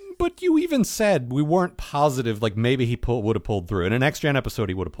 But you even said we weren't positive, like maybe he would have pulled through. In an next-gen episode,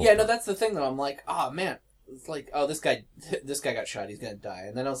 he would have pulled Yeah, through. no, that's the thing, though. I'm like, oh, man. It's like, oh, this guy got shot. He's going to die.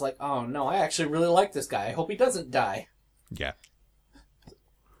 And then I was like, oh, no, I actually really like this guy. I hope he doesn't die. Yeah.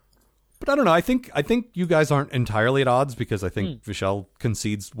 But I don't know. I think you guys aren't entirely at odds because I think Vishal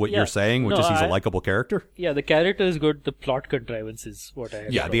concedes what Yeah. you're saying, which No, is he's a I- likable character. Yeah, the character is good. The plot contrivance is what I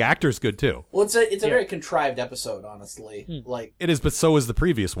have. Yeah, the actor's good too. Well, it's a very contrived episode, honestly. Like, It is, but so is the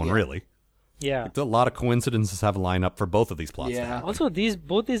previous one, really. Yeah. A lot of coincidences have lined up for both of these plots. yeah. Also,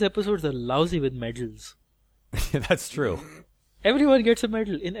 both these episodes are lousy with medals. That's true. Everyone gets a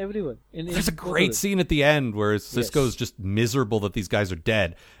medal in everyone. There's a both of great them. scene at the end where Cisco's just miserable that these guys are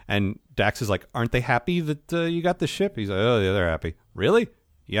dead, and Dax is like, "Aren't they happy that you got the ship?" He's like, "Oh, yeah, they're happy. Really?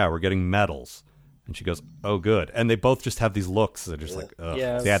 Yeah, we're getting medals." And she goes, "Oh, good." And they both just have these looks. They're just like, "Ugh."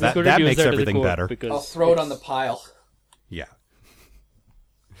 Yeah, Yeah, we that couldn't use makes that as a everything quote better. because I'll throw it on the pile. Yeah.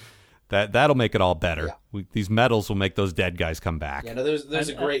 That'll make it all better. Yeah. These medals will make those dead guys come back. Yeah, no, there's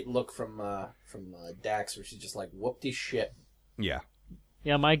a great look from Dax where she's just like, whoop-de shit. Yeah.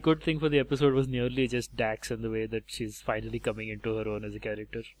 Yeah, my good thing for the episode was nearly just Dax and the way that she's finally coming into her own as a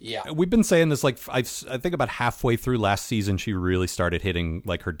character. Yeah. We've been saying this, like, I think about halfway through last season, she really started hitting,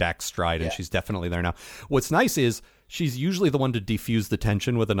 like, her Dax stride, and Yeah. she's definitely there now. What's nice is she's usually the one to defuse the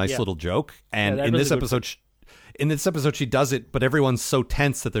tension with a nice Yeah. little joke, and Yeah, that in was this a good episode... In this episode, she does it, but everyone's so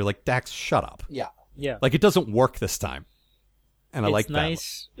tense that they're like, Dax, shut up. Yeah. Yeah. Like, it doesn't work this time. And I it's like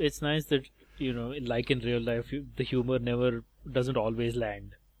nice. It's nice that, like in real life, the humor doesn't always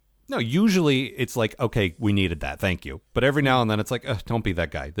land. that. No, usually it's like, okay, we needed that, thank you. But every now and then it's like, don't be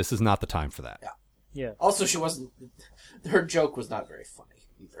that guy. This is not the time for that. Yeah. Yeah. Also, her joke was not very funny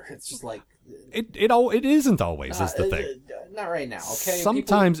either. It's just like... It isn't always, is the thing. Not right now, okay?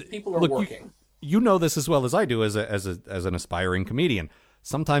 Sometimes People are look, working. You know this as well as I do as an aspiring comedian.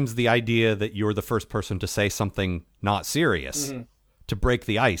 Sometimes the idea that you're the first person to say something not serious to break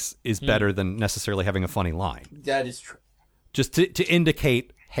the ice is better than necessarily having a funny line. That is true. Just to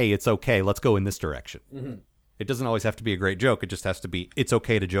indicate, hey, it's okay, let's go in this direction. It doesn't always have to be a great joke. It just has to be, it's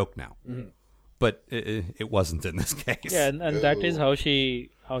okay to joke now. But it wasn't in this case. Yeah, and that is how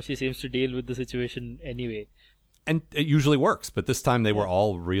she seems to deal with the situation anyway. And it usually works, but this time they were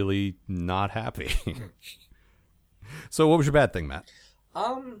all really not happy. So what was your bad thing, Matt?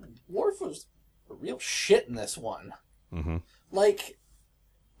 Worf was a real shit in this one. Like,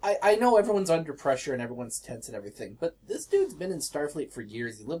 I know everyone's under pressure and everyone's tense and everything, but this dude's been in Starfleet for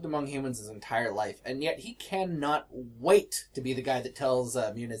years. He lived among humans his entire life, and yet he cannot wait to be the guy that tells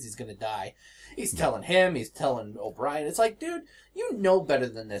Munez he's going to die. He's telling him, he's telling O'Brien. It's like, dude, you know better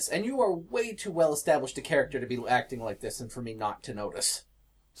than this, and you are way too well established a character to be acting like this and for me not to notice.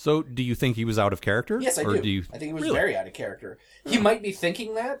 So do you think he was out of character? Yes, I Or do. I think he was Really? very out of character. He might be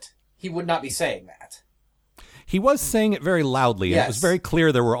thinking that. He would not be saying that. He was saying it very loudly, and it was Yes. very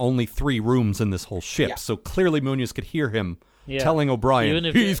clear there were only 3 rooms in this whole ship, Yeah. so clearly Munoz could hear him Yeah. telling O'Brien, Even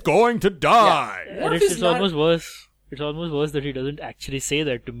if- he's going to die! Yeah. And Worf it's is not- almost worse. It's almost worse that he doesn't actually say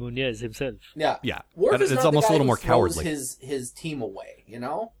that to Munez himself. Yeah. Yeah. Worf is It's not almost the a guy little who more throws cowardly. his team away, you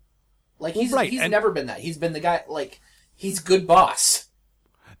know? Like, Well, he's right, he's and- never been that. He's been the guy, like, he's good boss.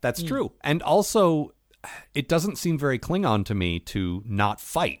 That's true. And also, it doesn't seem very Klingon to me to not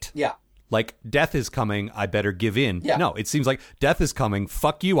fight. Yeah. Like, death is coming, I better give in. Yeah. No, it seems like death is coming,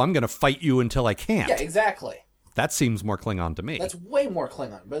 fuck you, I'm going to fight you until I can't. Yeah, exactly. That seems more Klingon to me. That's way more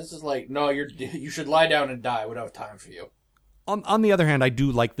Klingon. But it's just like, no, you should lie down and die. We don't have time for you. On the other hand, I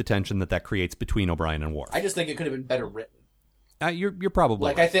do like the tension that creates between O'Brien and Worf. I just think it could have been better written. You're probably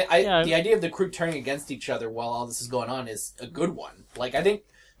Like, right. I think Yeah. the idea of the crew turning against each other while all this is going on is a good one. Like, I think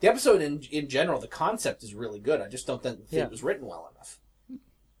the episode in general, the concept is really good. I just don't think Yeah. it was written well enough.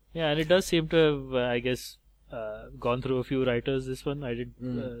 Yeah, and it does seem to have, I guess, gone through a few writers. This one, I did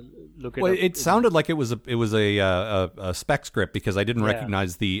look at. Well, it sounded like it was a spec script because I didn't Yeah.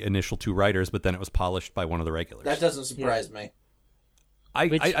 recognize the initial 2 writers, but then it was polished by one of the regulars. That doesn't surprise me.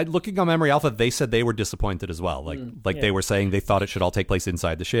 I looking on Memory Alpha, they said they were disappointed as well. Like Yeah. they were saying they thought it should all take place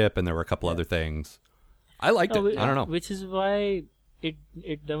inside the ship, and there were a couple other things. I liked it. I don't know. Which is why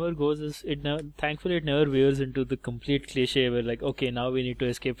it never goes as thankfully it never veers into the complete cliche where like, okay, now we need to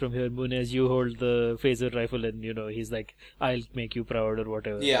escape from here. Munez, you hold the phaser rifle, and he's like, I'll make you proud or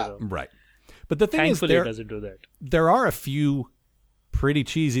whatever. Yeah. Right. But the thing Thankfully, is, it doesn't do that. there are a few pretty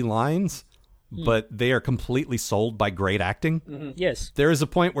cheesy lines, but they are completely sold by great acting. Yes. There is a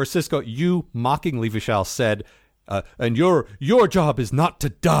point where Sisko, you mockingly, Vishal, said, and your job is not to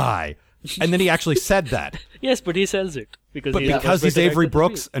die. And then he actually said that. Yes, but he sells it. Because he's Avery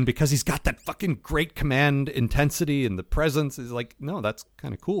Brooks, and because he's got that fucking great command intensity and the presence, is like, no, that's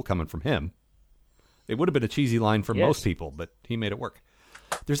kind of cool coming from him. It would have been a cheesy line for most people, but he made it work.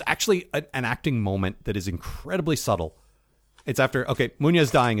 There's actually an acting moment that is incredibly subtle. It's after, okay,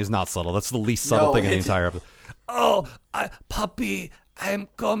 Munez dying is not subtle. That's the least subtle thing in the entire episode. Oh, puppy, I'm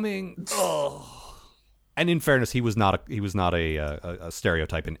coming. Oh. And in fairness, he was not a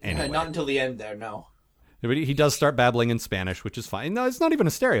stereotype in any way. Not until the end there, no. But he does start babbling in Spanish, which is fine. No, it's not even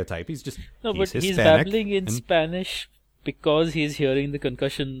a stereotype. He's he's babbling in Spanish because he's hearing the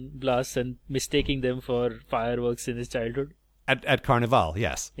concussion blasts and mistaking them for fireworks in his childhood. At Carnival,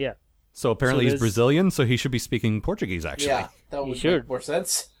 yes. Yeah. So apparently he's Brazilian, so he should be speaking Portuguese, actually. Yeah, that would make more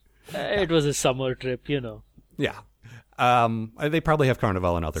sense. It was a summer trip, Yeah. They probably have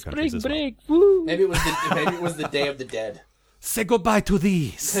Carnival in other countries as well. Spring break, woo! Maybe it was the Day of the Dead. Say goodbye to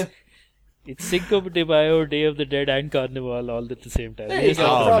these. It's Cinco de Mayo, Day of the Dead, and Carnival all at the same time. There you go,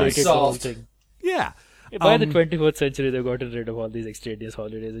 problem solved. Yeah. By the 21st century, they've gotten rid of all these extraneous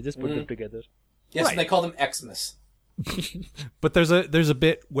holidays. They just put them together. Yes, Right. and they call them Xmas. But there's a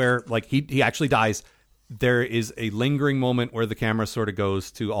bit where like he actually dies. There is a lingering moment where the camera sort of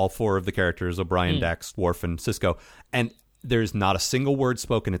goes to all four of the characters, O'Brien, Dax, Worf, and Sisko, and there's not a single word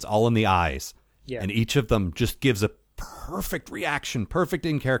spoken. It's all in the eyes. Yeah. And each of them just gives a perfect reaction, perfect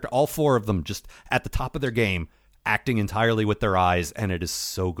in character. All four of them just at the top of their game, acting entirely with their eyes, and it is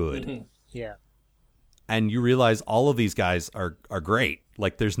so good. Yeah. And you realize all of these guys are great.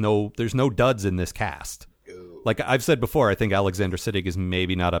 Like there's no duds in this cast. Like I've said before, I think Alexander Siddig is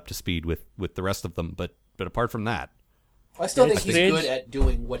maybe not up to speed with the rest of them, but apart from that, I still think he's good at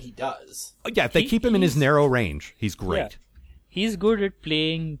doing what he does. yeah, if they keep him in his narrow range, he's great. Yeah. He's good at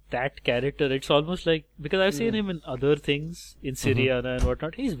playing that character. It's almost like, because I've seen him in other things, in Syriana and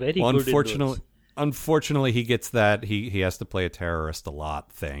whatnot. He's very good in those. Unfortunately, he gets that he has to play a terrorist a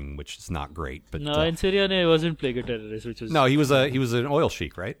lot thing, which is not great. But No, in Syriana he wasn't playing a terrorist, which was... no, he was an oil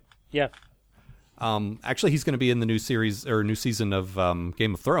sheik, right? Yeah. Actually, he's going to be in the new series or new season of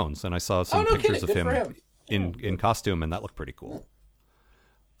Game of Thrones, and I saw some pictures of him in costume, and that looked pretty cool.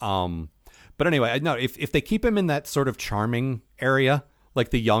 But anyway, no, if they keep him in that sort of charming area, like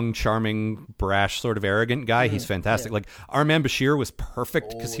the young, charming, brash, sort of arrogant guy, he's fantastic. Yeah. Like Armand Bashir was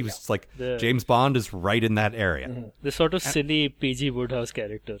perfect because he was like James Bond is right in that area. The sort of silly PG Woodhouse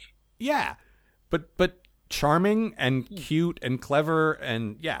character. Yeah, but charming and cute and clever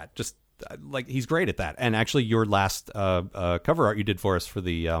and yeah, just. Like he's great at that. And actually your last cover art you did for us for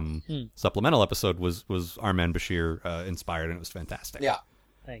the supplemental episode was Armand Bashir inspired, and it was fantastic. Yeah.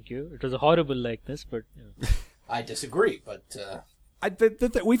 Thank you. It was a horrible likeness, but I disagree, but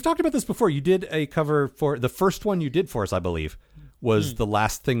we've talked about this before. You did a cover for the first one you did for us, I believe, was the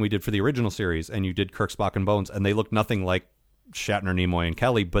last thing we did for the original series, and you did Kirk, Spock, and Bones, and they look nothing like Shatner, Nimoy, and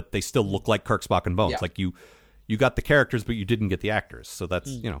Kelly, but they still look like Kirk, Spock, and Bones. Yeah. Like you got the characters, but you didn't get the actors. So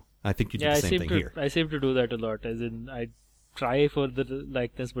that's I think you did the same thing here. I seem to do that a lot. As in, I try for the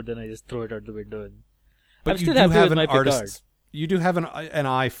likeness, but then I just throw it out the window. But I'm still happy with my Picard. You do have an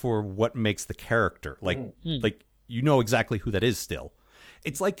eye for what makes the character. Like you know exactly who that is still.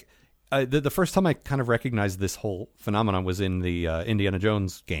 It's like the first time I kind of recognized this whole phenomenon was in the Indiana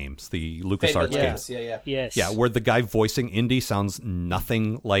Jones games, the LucasArts games. Yeah, where the guy voicing Indy sounds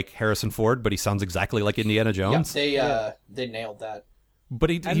nothing like Harrison Ford, but he sounds exactly like Indiana Jones. Yeah, they nailed that. But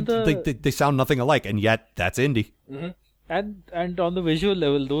they sound nothing alike, and yet that's Indy. Mm-hmm. And on the visual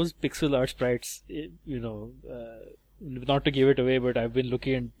level, those pixel art sprites, not to give it away, but I've been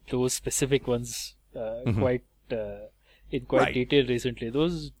looking at those specific ones quite detail recently.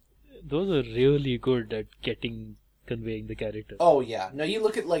 Those are really good at conveying the character. Oh yeah, no, you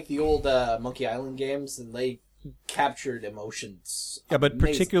look at like the old Monkey Island games, and they captured emotions. Yeah, but amazing.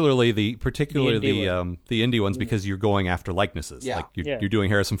 particularly the indie ones, because you're going after likenesses. Yeah. Like you're doing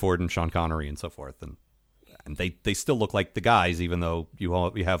Harrison Ford and Sean Connery and so forth, and they still look like the guys, even though you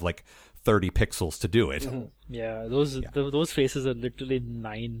have like 30 pixels to do it. Mm-hmm. Yeah, those faces are literally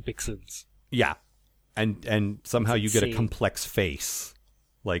 9 pixels. Yeah, and somehow you get a insane. complex face,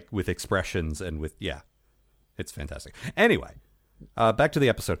 like with expressions and with it's fantastic. Anyway, back to the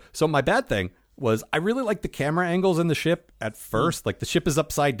episode. So my bad thing was I really like the camera angles in the ship at first. Like the ship is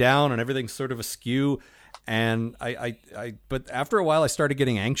upside down and everything's sort of askew. And but after a while I started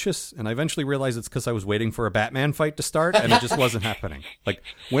getting anxious, and I eventually realized it's because I was waiting for a Batman fight to start, and it just wasn't happening. Like,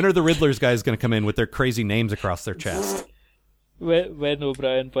 when are the Riddler's guys going to come in with their crazy names across their chest? When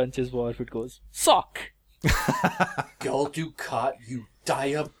O'Brien punches Worf, it goes, sock! Gul Dukat, you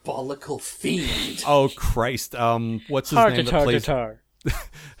diabolical fiend. Oh, Christ. What's his name that plays...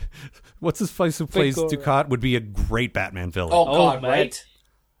 What's his face who plays Dukat would be a great Batman villain. Oh, God, man. right?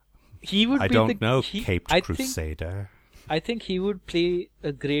 He would I be don't know, Caped Crusader. I think he would play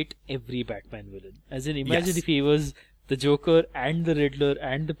a great every Batman villain. As in, imagine Yes. if he was the Joker and the Riddler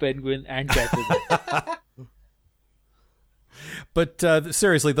and the Penguin and Catwoman. But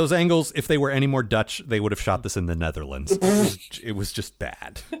seriously, those angles, if they were any more Dutch, they would have shot this in the Netherlands. It was just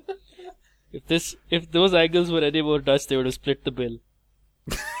bad. If those angles were any more Dutch, they would have split the bill.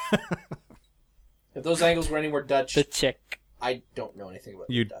 If those angles were any more Dutch, The check. I don't know anything about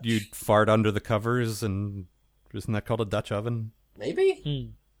You'd Dutch. fart under the covers, and isn't that called a Dutch oven?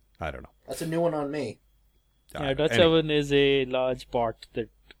 Maybe? I don't know. That's a new one on me. Yeah, Dutch Anyway. oven is a large pot that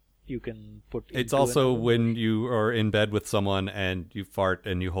you can put It's into also an oven. when you are in bed with someone and you fart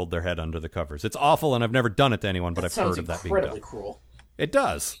and you hold their head under the covers. It's awful, and I've never done it to anyone, but That I've sounds heard of that being done. incredibly cruel. It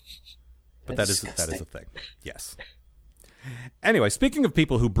does. But that That's is a disgusting. thing. Yes. Anyway, speaking of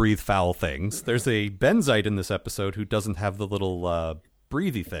people who breathe foul things, there's a Benzite in this episode who doesn't have the little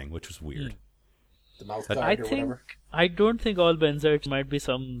breathy thing, which is weird. The mouth But- guard I or think whatever. I don't think all Benzites might be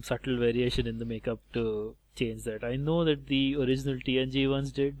some subtle variation in the makeup to change that. I know that the original TNG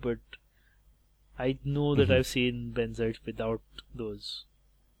ones did, but I know that I've seen Benzites without those.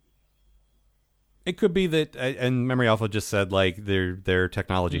 It could be that, and Memory Alpha just said, like, their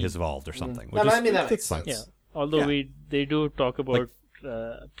technology has evolved or something. No, which I mean, that makes makes sense. Yeah, although Yeah. they do talk about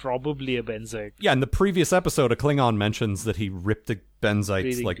probably a Benzite. Yeah, in the previous episode, a Klingon mentions that he ripped a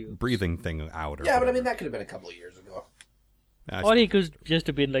Benzite's Breathing tubes. breathing thing out. Or Yeah, but I whatever. mean, that could have been a couple of years ago. I Or he could just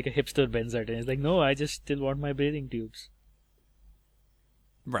have been like a hipster Benzite, and he's like, no, I just still want my breathing tubes.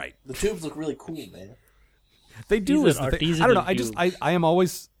 right. The tubes look really cool, man. They do. These Is are the thing. I don't know. I artisanal just tubes.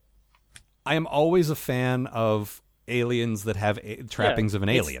 I am always a fan of aliens that have trappings of an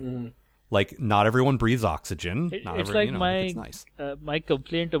alien. Like, not everyone breathes oxygen. Not It's every, like it's nice. my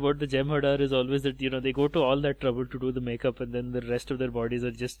complaint about the Jem'Hadar is always that they go to all that trouble to do the makeup, and then the rest of their bodies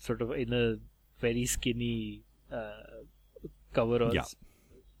are just sort of in a very skinny coveralls. Yeah.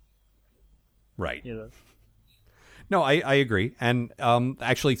 Right. You know. No, I agree. And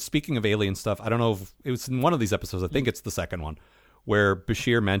actually, speaking of alien stuff, I don't know if it was in one of these episodes. I think it's the second one where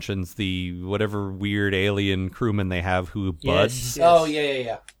Bashir mentions the whatever weird alien crewman they have who buds. Yes. Oh,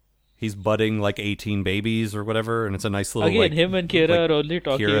 yeah. He's budding like 18 babies or whatever, and it's a nice little. Again, like, him and Kira like are only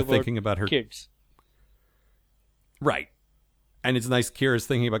talking Kira about thinking about her kids. Right. And it's nice Kira's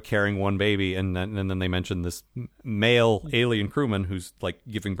thinking about carrying one baby, and then they mention this male alien crewman who's like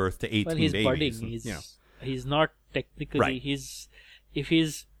giving birth to 18 Well, he's babies. budding. and, He's not technically. Right. If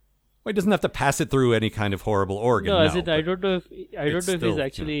he's well, he doesn't have to pass it through any kind of horrible organ. no, as in, but I don't know if it's he's still,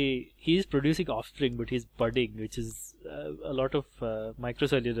 actually he's producing offspring, but he's budding, which is a lot of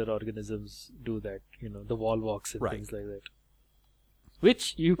microcellular organisms do that. The wall walks and Right. things like that,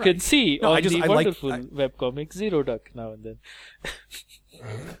 which you can see No, on I like- wonderful webcomic Zero Duck now and then.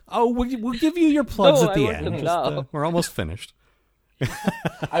 Oh, we'll give you your plugs No, at the I want end. them Just, now. we're almost finished.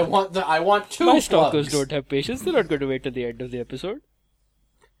 I want two My plugs. stalkers don't have patience; they're not going to wait till the end of the episode.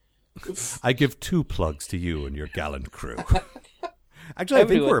 I give 2 plugs to you and your gallant crew. Actually, I think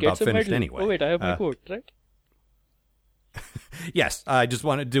Everyone we're gets about a finished medal. anyway. Oh wait, I have my quote, right? Yes, I just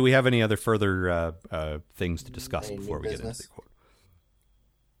wanted. Do we have any other further things to discuss Any new before we get into business? the quote?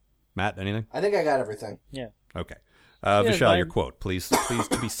 Matt, anything? I think I got everything. Yeah. Okay. Yeah, Vishal, your mine- quote, please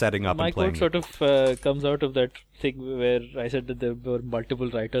to be setting up My and playing. quote sort of comes out of that thing where I said that there were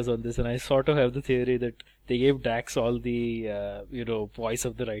multiple writers on this, and I sort of have the theory that they gave Dax all the voice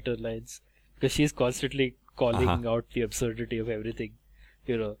of the writer lines because she's constantly calling out the absurdity of everything.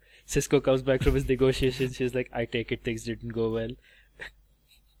 Cisco comes back from his negotiations. She's like, "I take it, things didn't go well."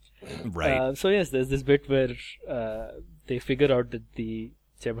 Right. So yes, there's this bit where they figure out that the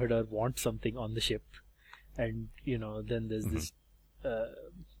Jem'Hadar want something on the ship, and then there's this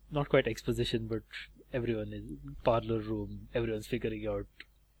not quite exposition, but everyone in parlor room, everyone's figuring out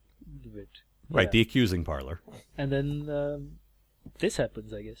the bit. Right, Yeah. the accusing parlor. And then this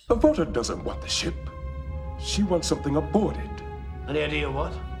happens, I guess. The voter doesn't want the ship. She wants something aboard it. Any idea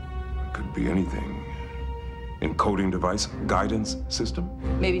what? Could be anything. Encoding device, guidance system.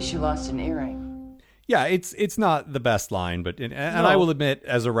 Maybe she lost an earring. Yeah, it's not the best line, but and I will admit,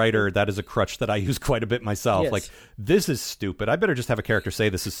 as a writer, that is a crutch that I use quite a bit myself. Yes. Like, this is stupid. I better just have a character say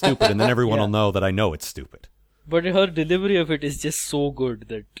this is stupid, and then everyone will know that I know it's stupid. But her delivery of it is just so good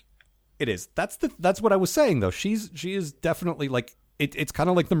that It is. That's what I was saying though. She is definitely like it's kind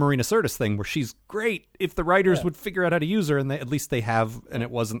of like the Marina Sirtis thing where she's great if the writers would figure out how to use her, and at least they have, and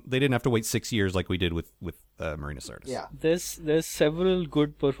they didn't have to wait 6 years like we did with Marina Sirtis. Yeah. there's several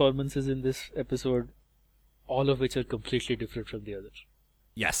good performances in this episode, all of which are completely different from the others.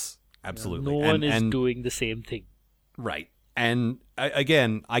 Yes, absolutely. No one is and doing the same thing. right. And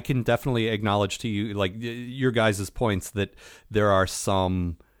again, I can definitely acknowledge to you, like your guys' points, that there are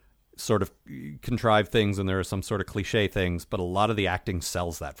some sort of contrived things and there are some sort of cliche things, but a lot of the acting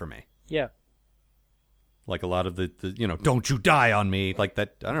sells that for me. Yeah. Like a lot of the don't you die on me, like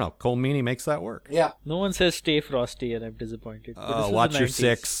that. I don't know. Cole Meany makes that work. Yeah. No one says stay frosty, and I'm disappointed. But this was Watch the your 90s.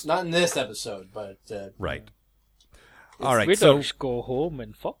 six. Not in this episode, but Right. All right. Widows So go home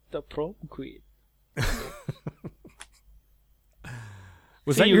and fuck the prom queen.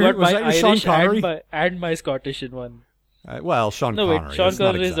 was See, that you your got my Sean Irish Connery? and my Scottish in one. Well, Sean No, Connery. wait, Sean is not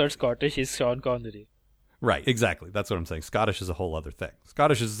Connery is exact- not Scottish, he's Sean Connery. Right, exactly. That's what I'm saying. Scottish is a whole other thing.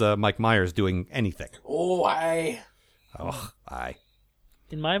 Scottish is Mike Myers doing anything. oh, I Aye.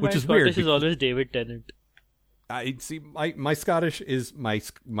 In my Which mind, is weird Scottish is always David Tennant. I see. My Scottish is my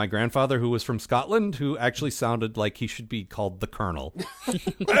grandfather, who was from Scotland, who actually sounded like he should be called the Colonel.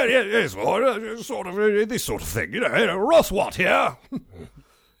 Yes, sort of this sort of thing. Ross Watt here.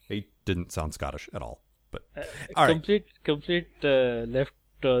 He didn't sound Scottish at all. But all right. Complete left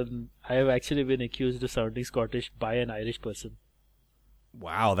turn. I have actually been accused of sounding Scottish by an Irish person.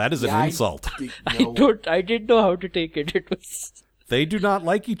 Wow, that is Yeah, an I insult. no. I didn't know how to take it. It was. They do not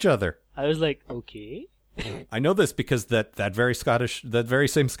like each other. I was like, okay. I know this because that very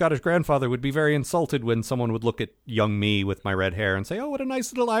same Scottish grandfather would be very insulted when someone would look at young me with my red hair and say, "Oh, what a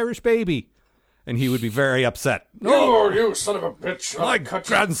nice little Irish baby," and he would be very upset. No, you son of a bitch. My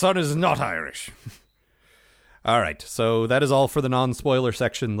grandson is not Irish. All right, so that is all for the non-spoiler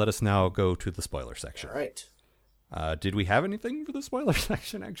section. Let us now go to the spoiler section. All right. Did we have anything for the spoiler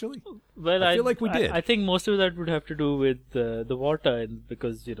section, actually? Well, I feel like we did. I think most of that would have to do with the water, and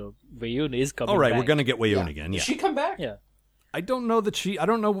because Weyun is coming. All right, back. we're going to get Weyun Yeah. again. Did Yeah, she come back? Yeah. I don't know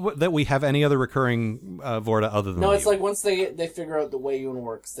that we have any other recurring Vorta other than No, it's Weyun. like once they figure out the way Yoon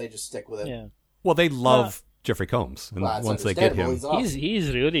works, they just stick with it. Yeah. Well, they love Jeffrey Combs, and Well, that's once they get him, understandable. He's awesome.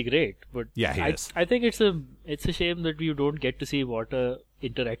 He's really great, but Yeah, he is. I think it's a shame that you don't get to see water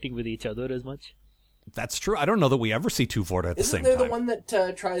interacting with each other as much. that's true. I don't know that we ever see two Vorta at the Isn't same there time. the one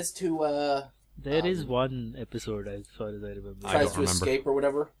that tries to There is one episode, as far as I remember. I tries don't to remember. escape or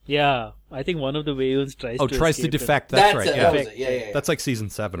whatever? Yeah, I think one of the Weyuns tries to tries to escape defect. That's right. it. Yeah. That was it. Yeah. That's like season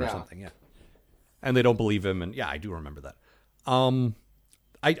 7 or Yeah. something, yeah. And they don't believe him, and yeah, I do remember that.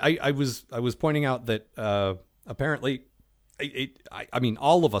 I was pointing out that apparently, I mean,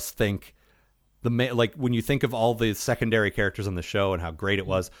 all of us think like when you think of all the secondary characters on the show and how great it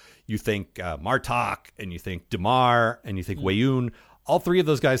was, you think Martok, and you think Damar, and you think Weyun. All three of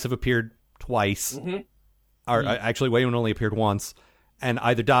those guys have appeared twice. Or actually, Weyun only appeared once, and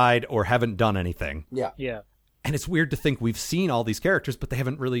either died or haven't done anything. Yeah. Yeah. And it's weird to think we've seen all these characters, but they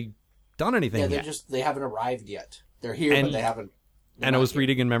haven't really done anything Yeah, yet. they haven't arrived yet. They're here, And- but they haven't. And I was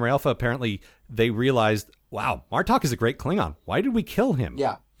reading in Memory Alpha, apparently they realized, wow, Martok is a great Klingon. Why did we kill him?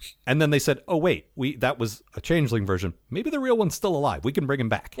 Yeah. And then they said, oh, wait, that was a changeling version. Maybe the real one's still alive. We can bring him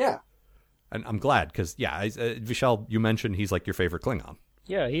back. Yeah. And I'm glad, because, yeah, Vishal, you mentioned he's like your favorite Klingon.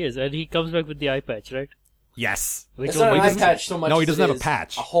 Yeah, he is, and he comes back with the eye patch, right? Yes. Which It's not an was- eye doesn't- patch so much. no, he as doesn't it have a is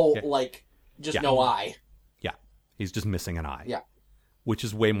patch. A whole Yeah. just Yeah. no eye. Yeah. He's just missing an eye. Yeah. Which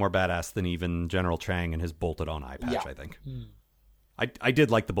is way more badass than even General Chang and his bolted-on eye patch, Yeah. I think. I did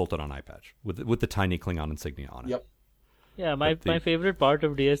like the bolted-on eye patch with the tiny Klingon insignia on it. Yep. Yeah, my favorite part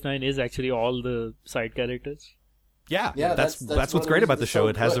of DS9 is actually all the side characters. Yeah, Yeah, that's that's one what's of the great about the reasons show.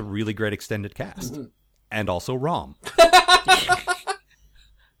 it's It so has good. a really great extended cast, and also Rom.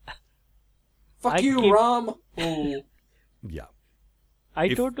 Fuck I you, keep- Rom. Ooh. Yeah, I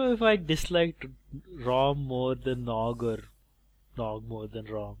If- don't know if I disliked Rom more than Nog or Nog more than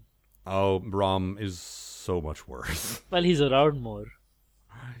Rom. oh, Rom is so much worse. Well, he's around more.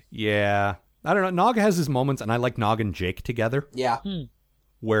 Yeah, I don't know. Nog has his moments, and I like Nog and Jake together, Yeah.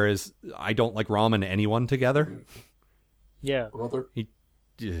 whereas I don't like Rom and anyone together. Yeah. Brother. He,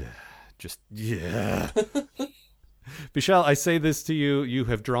 just yeah. Vishal, I say this to you. You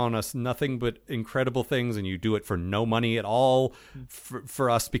have drawn us nothing but incredible things, and you do it for no money at all for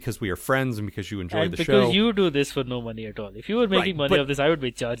us because we are friends and because you enjoy And the because show. you do this for no money at all. If you were making Right, money but- off this, I would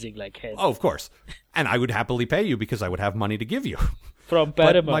be charging like hell. Oh, of course. And I would happily pay you because I would have money to give you. From But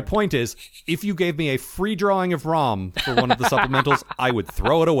Paramount. my point is, if you gave me a free drawing of Rom for one of the supplementals, I would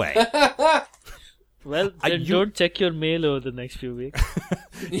throw it away. Well, then don't check your mail over the next few weeks.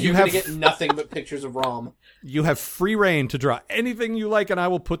 You're have- gonna get nothing but pictures of Rom. You have free reign to draw anything you like, and I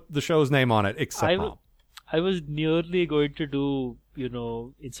will put the show's name on it, except Rom. I was nearly going to do,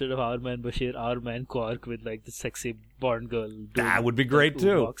 instead of Our Man Bashir, Our Man Quark with like the sexy Bond girl. That would be great,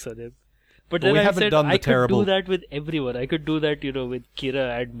 too. Walks on him. But But then we I haven't said done the I could terrible- do that with everyone. I could do that, with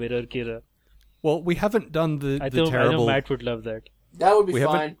Kira and Mirror Kira. Well, we haven't done the I know terrible. Matt would love that. That would be We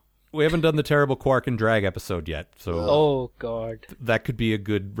fine. haven't done the terrible Quark and Drag episode yet, so Oh God. that could be a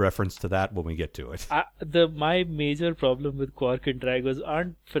good reference to that when we get to it. My major problem with Quark and Drag was,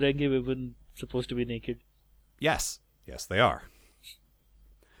 aren't Ferengi women supposed to be naked? Yes, they are.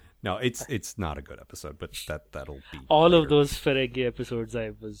 No, it's not a good episode, but that'll be All later. of those Ferengi episodes,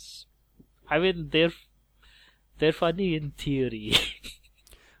 I mean, they're funny in theory.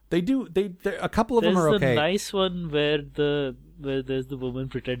 They a couple of There's them are okay. the nice one where there's the woman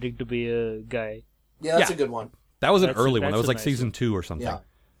pretending to be a guy. Yeah, that's Yeah. a good one. That was an That's early one. that's That was a like nice season one. 2 or something. Yeah.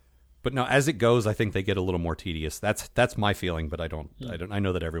 But no, as it goes, I think they get a little more tedious. That's my feeling, but I don't. I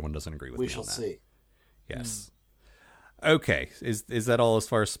know that everyone doesn't agree with We me shall on that. see. Yes. Okay. Is that all as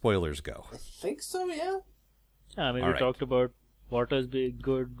far as spoilers go? I think so, yeah. I mean, All we right. talked about Waters being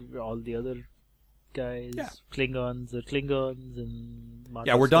good, all the other guys, Yeah. Klingons, and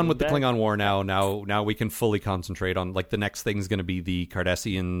Yeah, we're done with the coming back. Klingon War now. Now we can fully concentrate on the next thing's going to be the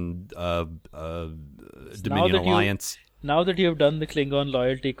Cardassian Dominion that you- Alliance. Now that you have done the Klingon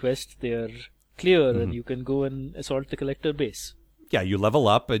loyalty quest, they're clear, Mm-hmm. and you can go and assault the Collector base. Yeah, you level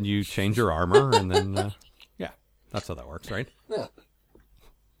up and you change your armor, and then yeah, that's how that works, right? Yeah.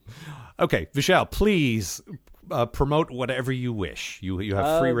 Okay, Vishal, please promote whatever you wish. You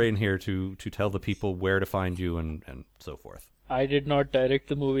have free reign here to tell the people where to find you and so forth. I did not direct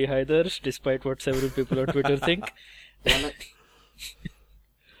the movie either, despite what several people on Twitter think. Damn it.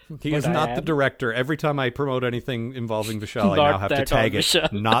 He is I not the am. director. Every time I promote anything involving Vishal, I Not now have to that tag on it.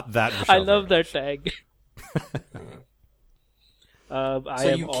 Vishal. Not that Vishal. I love very that tag. I So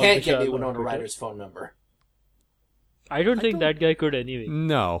am you on can't get Vishal me on Winona Twitter. Ryder's phone number. I don't think that guy could anyway. much.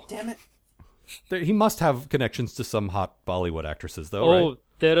 No. Damn it. He must have connections to some hot Bollywood actresses, though, Oh, right?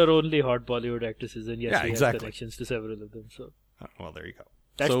 there are only hot Bollywood actresses, and yes, Yeah, he exactly. has connections to several of them. So Oh, well, there you go.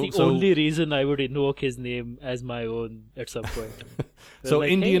 that's the only reason I would invoke his name as my own at some point. So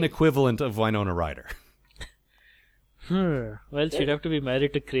Like, Indian hey. equivalent of Winona Ryder. Well, she'd have to be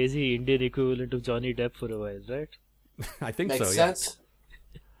married to crazy Indian equivalent of Johnny Depp for a while, right? I think Makes so. Yeah. sense.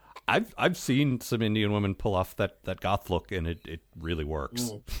 I've seen some Indian women pull off that goth look, and it really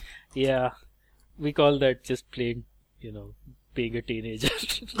works. Yeah, we call that just plain, being a teenager.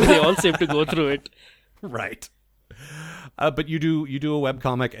 They all seem to go through it. Right. But you do a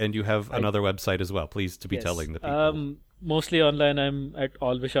webcomic, and you have another website as well. Please to be Yes. telling the people. Mostly online, I'm at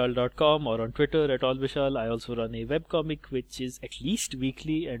allvishal.com or on Twitter at allvishal. I also run a webcomic which is at least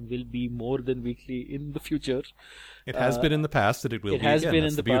weekly and will be more than weekly in the future. It has been in the past, and it will It be has again. been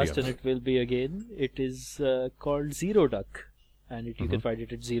That's in the beauty past of and it. it will be again. It is called Zero Duck, and you Mm-hmm. can find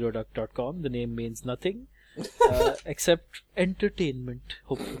it at zeroduck.com. The name means nothing except entertainment,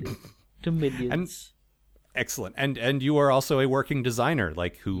 hopefully, to millions. Excellent. And you are also a working designer,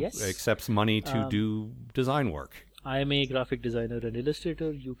 who Yes. accepts money to do design work. I am a graphic designer and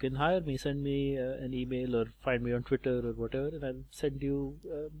illustrator. You can hire me, send me an email, or find me on Twitter or whatever, and I'll send you.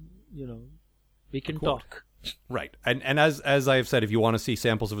 We can talk. Right. And as I have said, if you want to see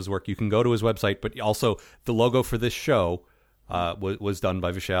samples of his work, you can go to his website. But also, the logo for this show was done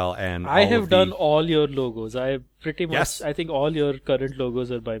by Vishal. And I all have of the- done all your logos. I have pretty much. Yes. I think all your current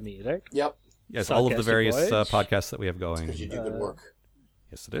logos are by me, right? Yep. Yes, all of the Sarcastic various Voyage. podcasts that we have going. Because you do good work.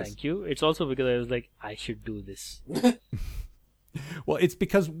 Yes, it is. Thank you. It's also because I was like, I should do this. Well, it's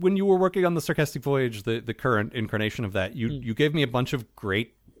because when you were working on the Sarcastic Voyage, the current incarnation of that, you gave me a bunch of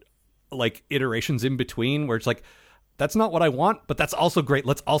great iterations in between where it's like, that's not what I want, but that's also great.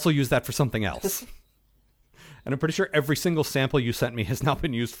 Let's also use that for something else. And I'm pretty sure every single sample you sent me has now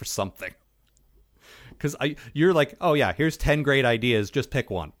been used for something. Because you're like, oh yeah, here's 10 great ideas, just pick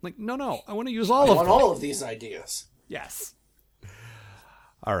one. Like, no, I want to use all I of want them. all of these ideas. Yes.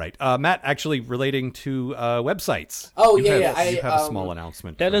 All right. Matt, actually relating to websites. Oh, you yeah, have, yeah. You have a small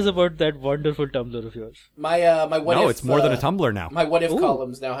announcement. Tell us about that wonderful Tumblr of yours. My what No, if, it's more than a Tumblr now. My what if Ooh.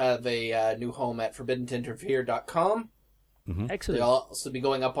 columns now have a new home at forbiddentinterfere.com. Excellent. They'll also be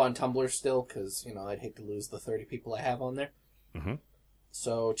going up on Tumblr still, because, I'd hate to lose the 30 people I have on there. Mm-hmm.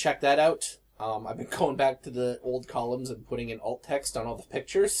 So check that out. I've been going back to the old columns and putting in alt text on all the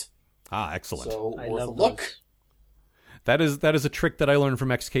pictures. Ah, excellent. So I worth a love look. those. That is a trick that I learned from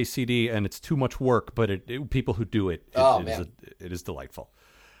XKCD, and it's too much work, but people who do it is delightful.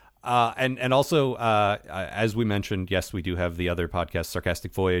 And also, as we mentioned, yes, we do have the other podcast,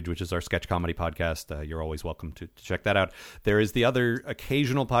 Sarcastic Voyage, which is our sketch comedy podcast. You're always welcome to check that out. There is the other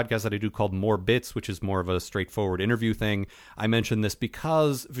occasional podcast that I do called More Bits, which is more of a straightforward interview thing. I mentioned this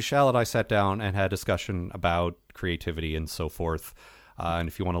because Vishal and I sat down and had a discussion about creativity and so forth. And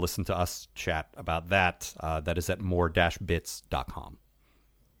if you want to listen to us chat about that, that is at more-bits.com.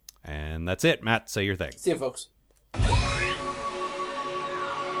 And that's it. Matt, say your thing. See you, folks.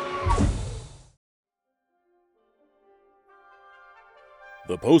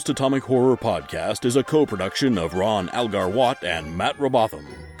 The Post-Atomic Horror Podcast is a co-production of Ron Algar Watt and Matt Robotham.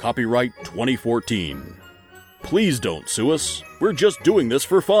 Copyright 2014. Please don't sue us. We're just doing this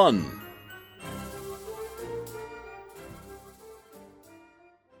for fun.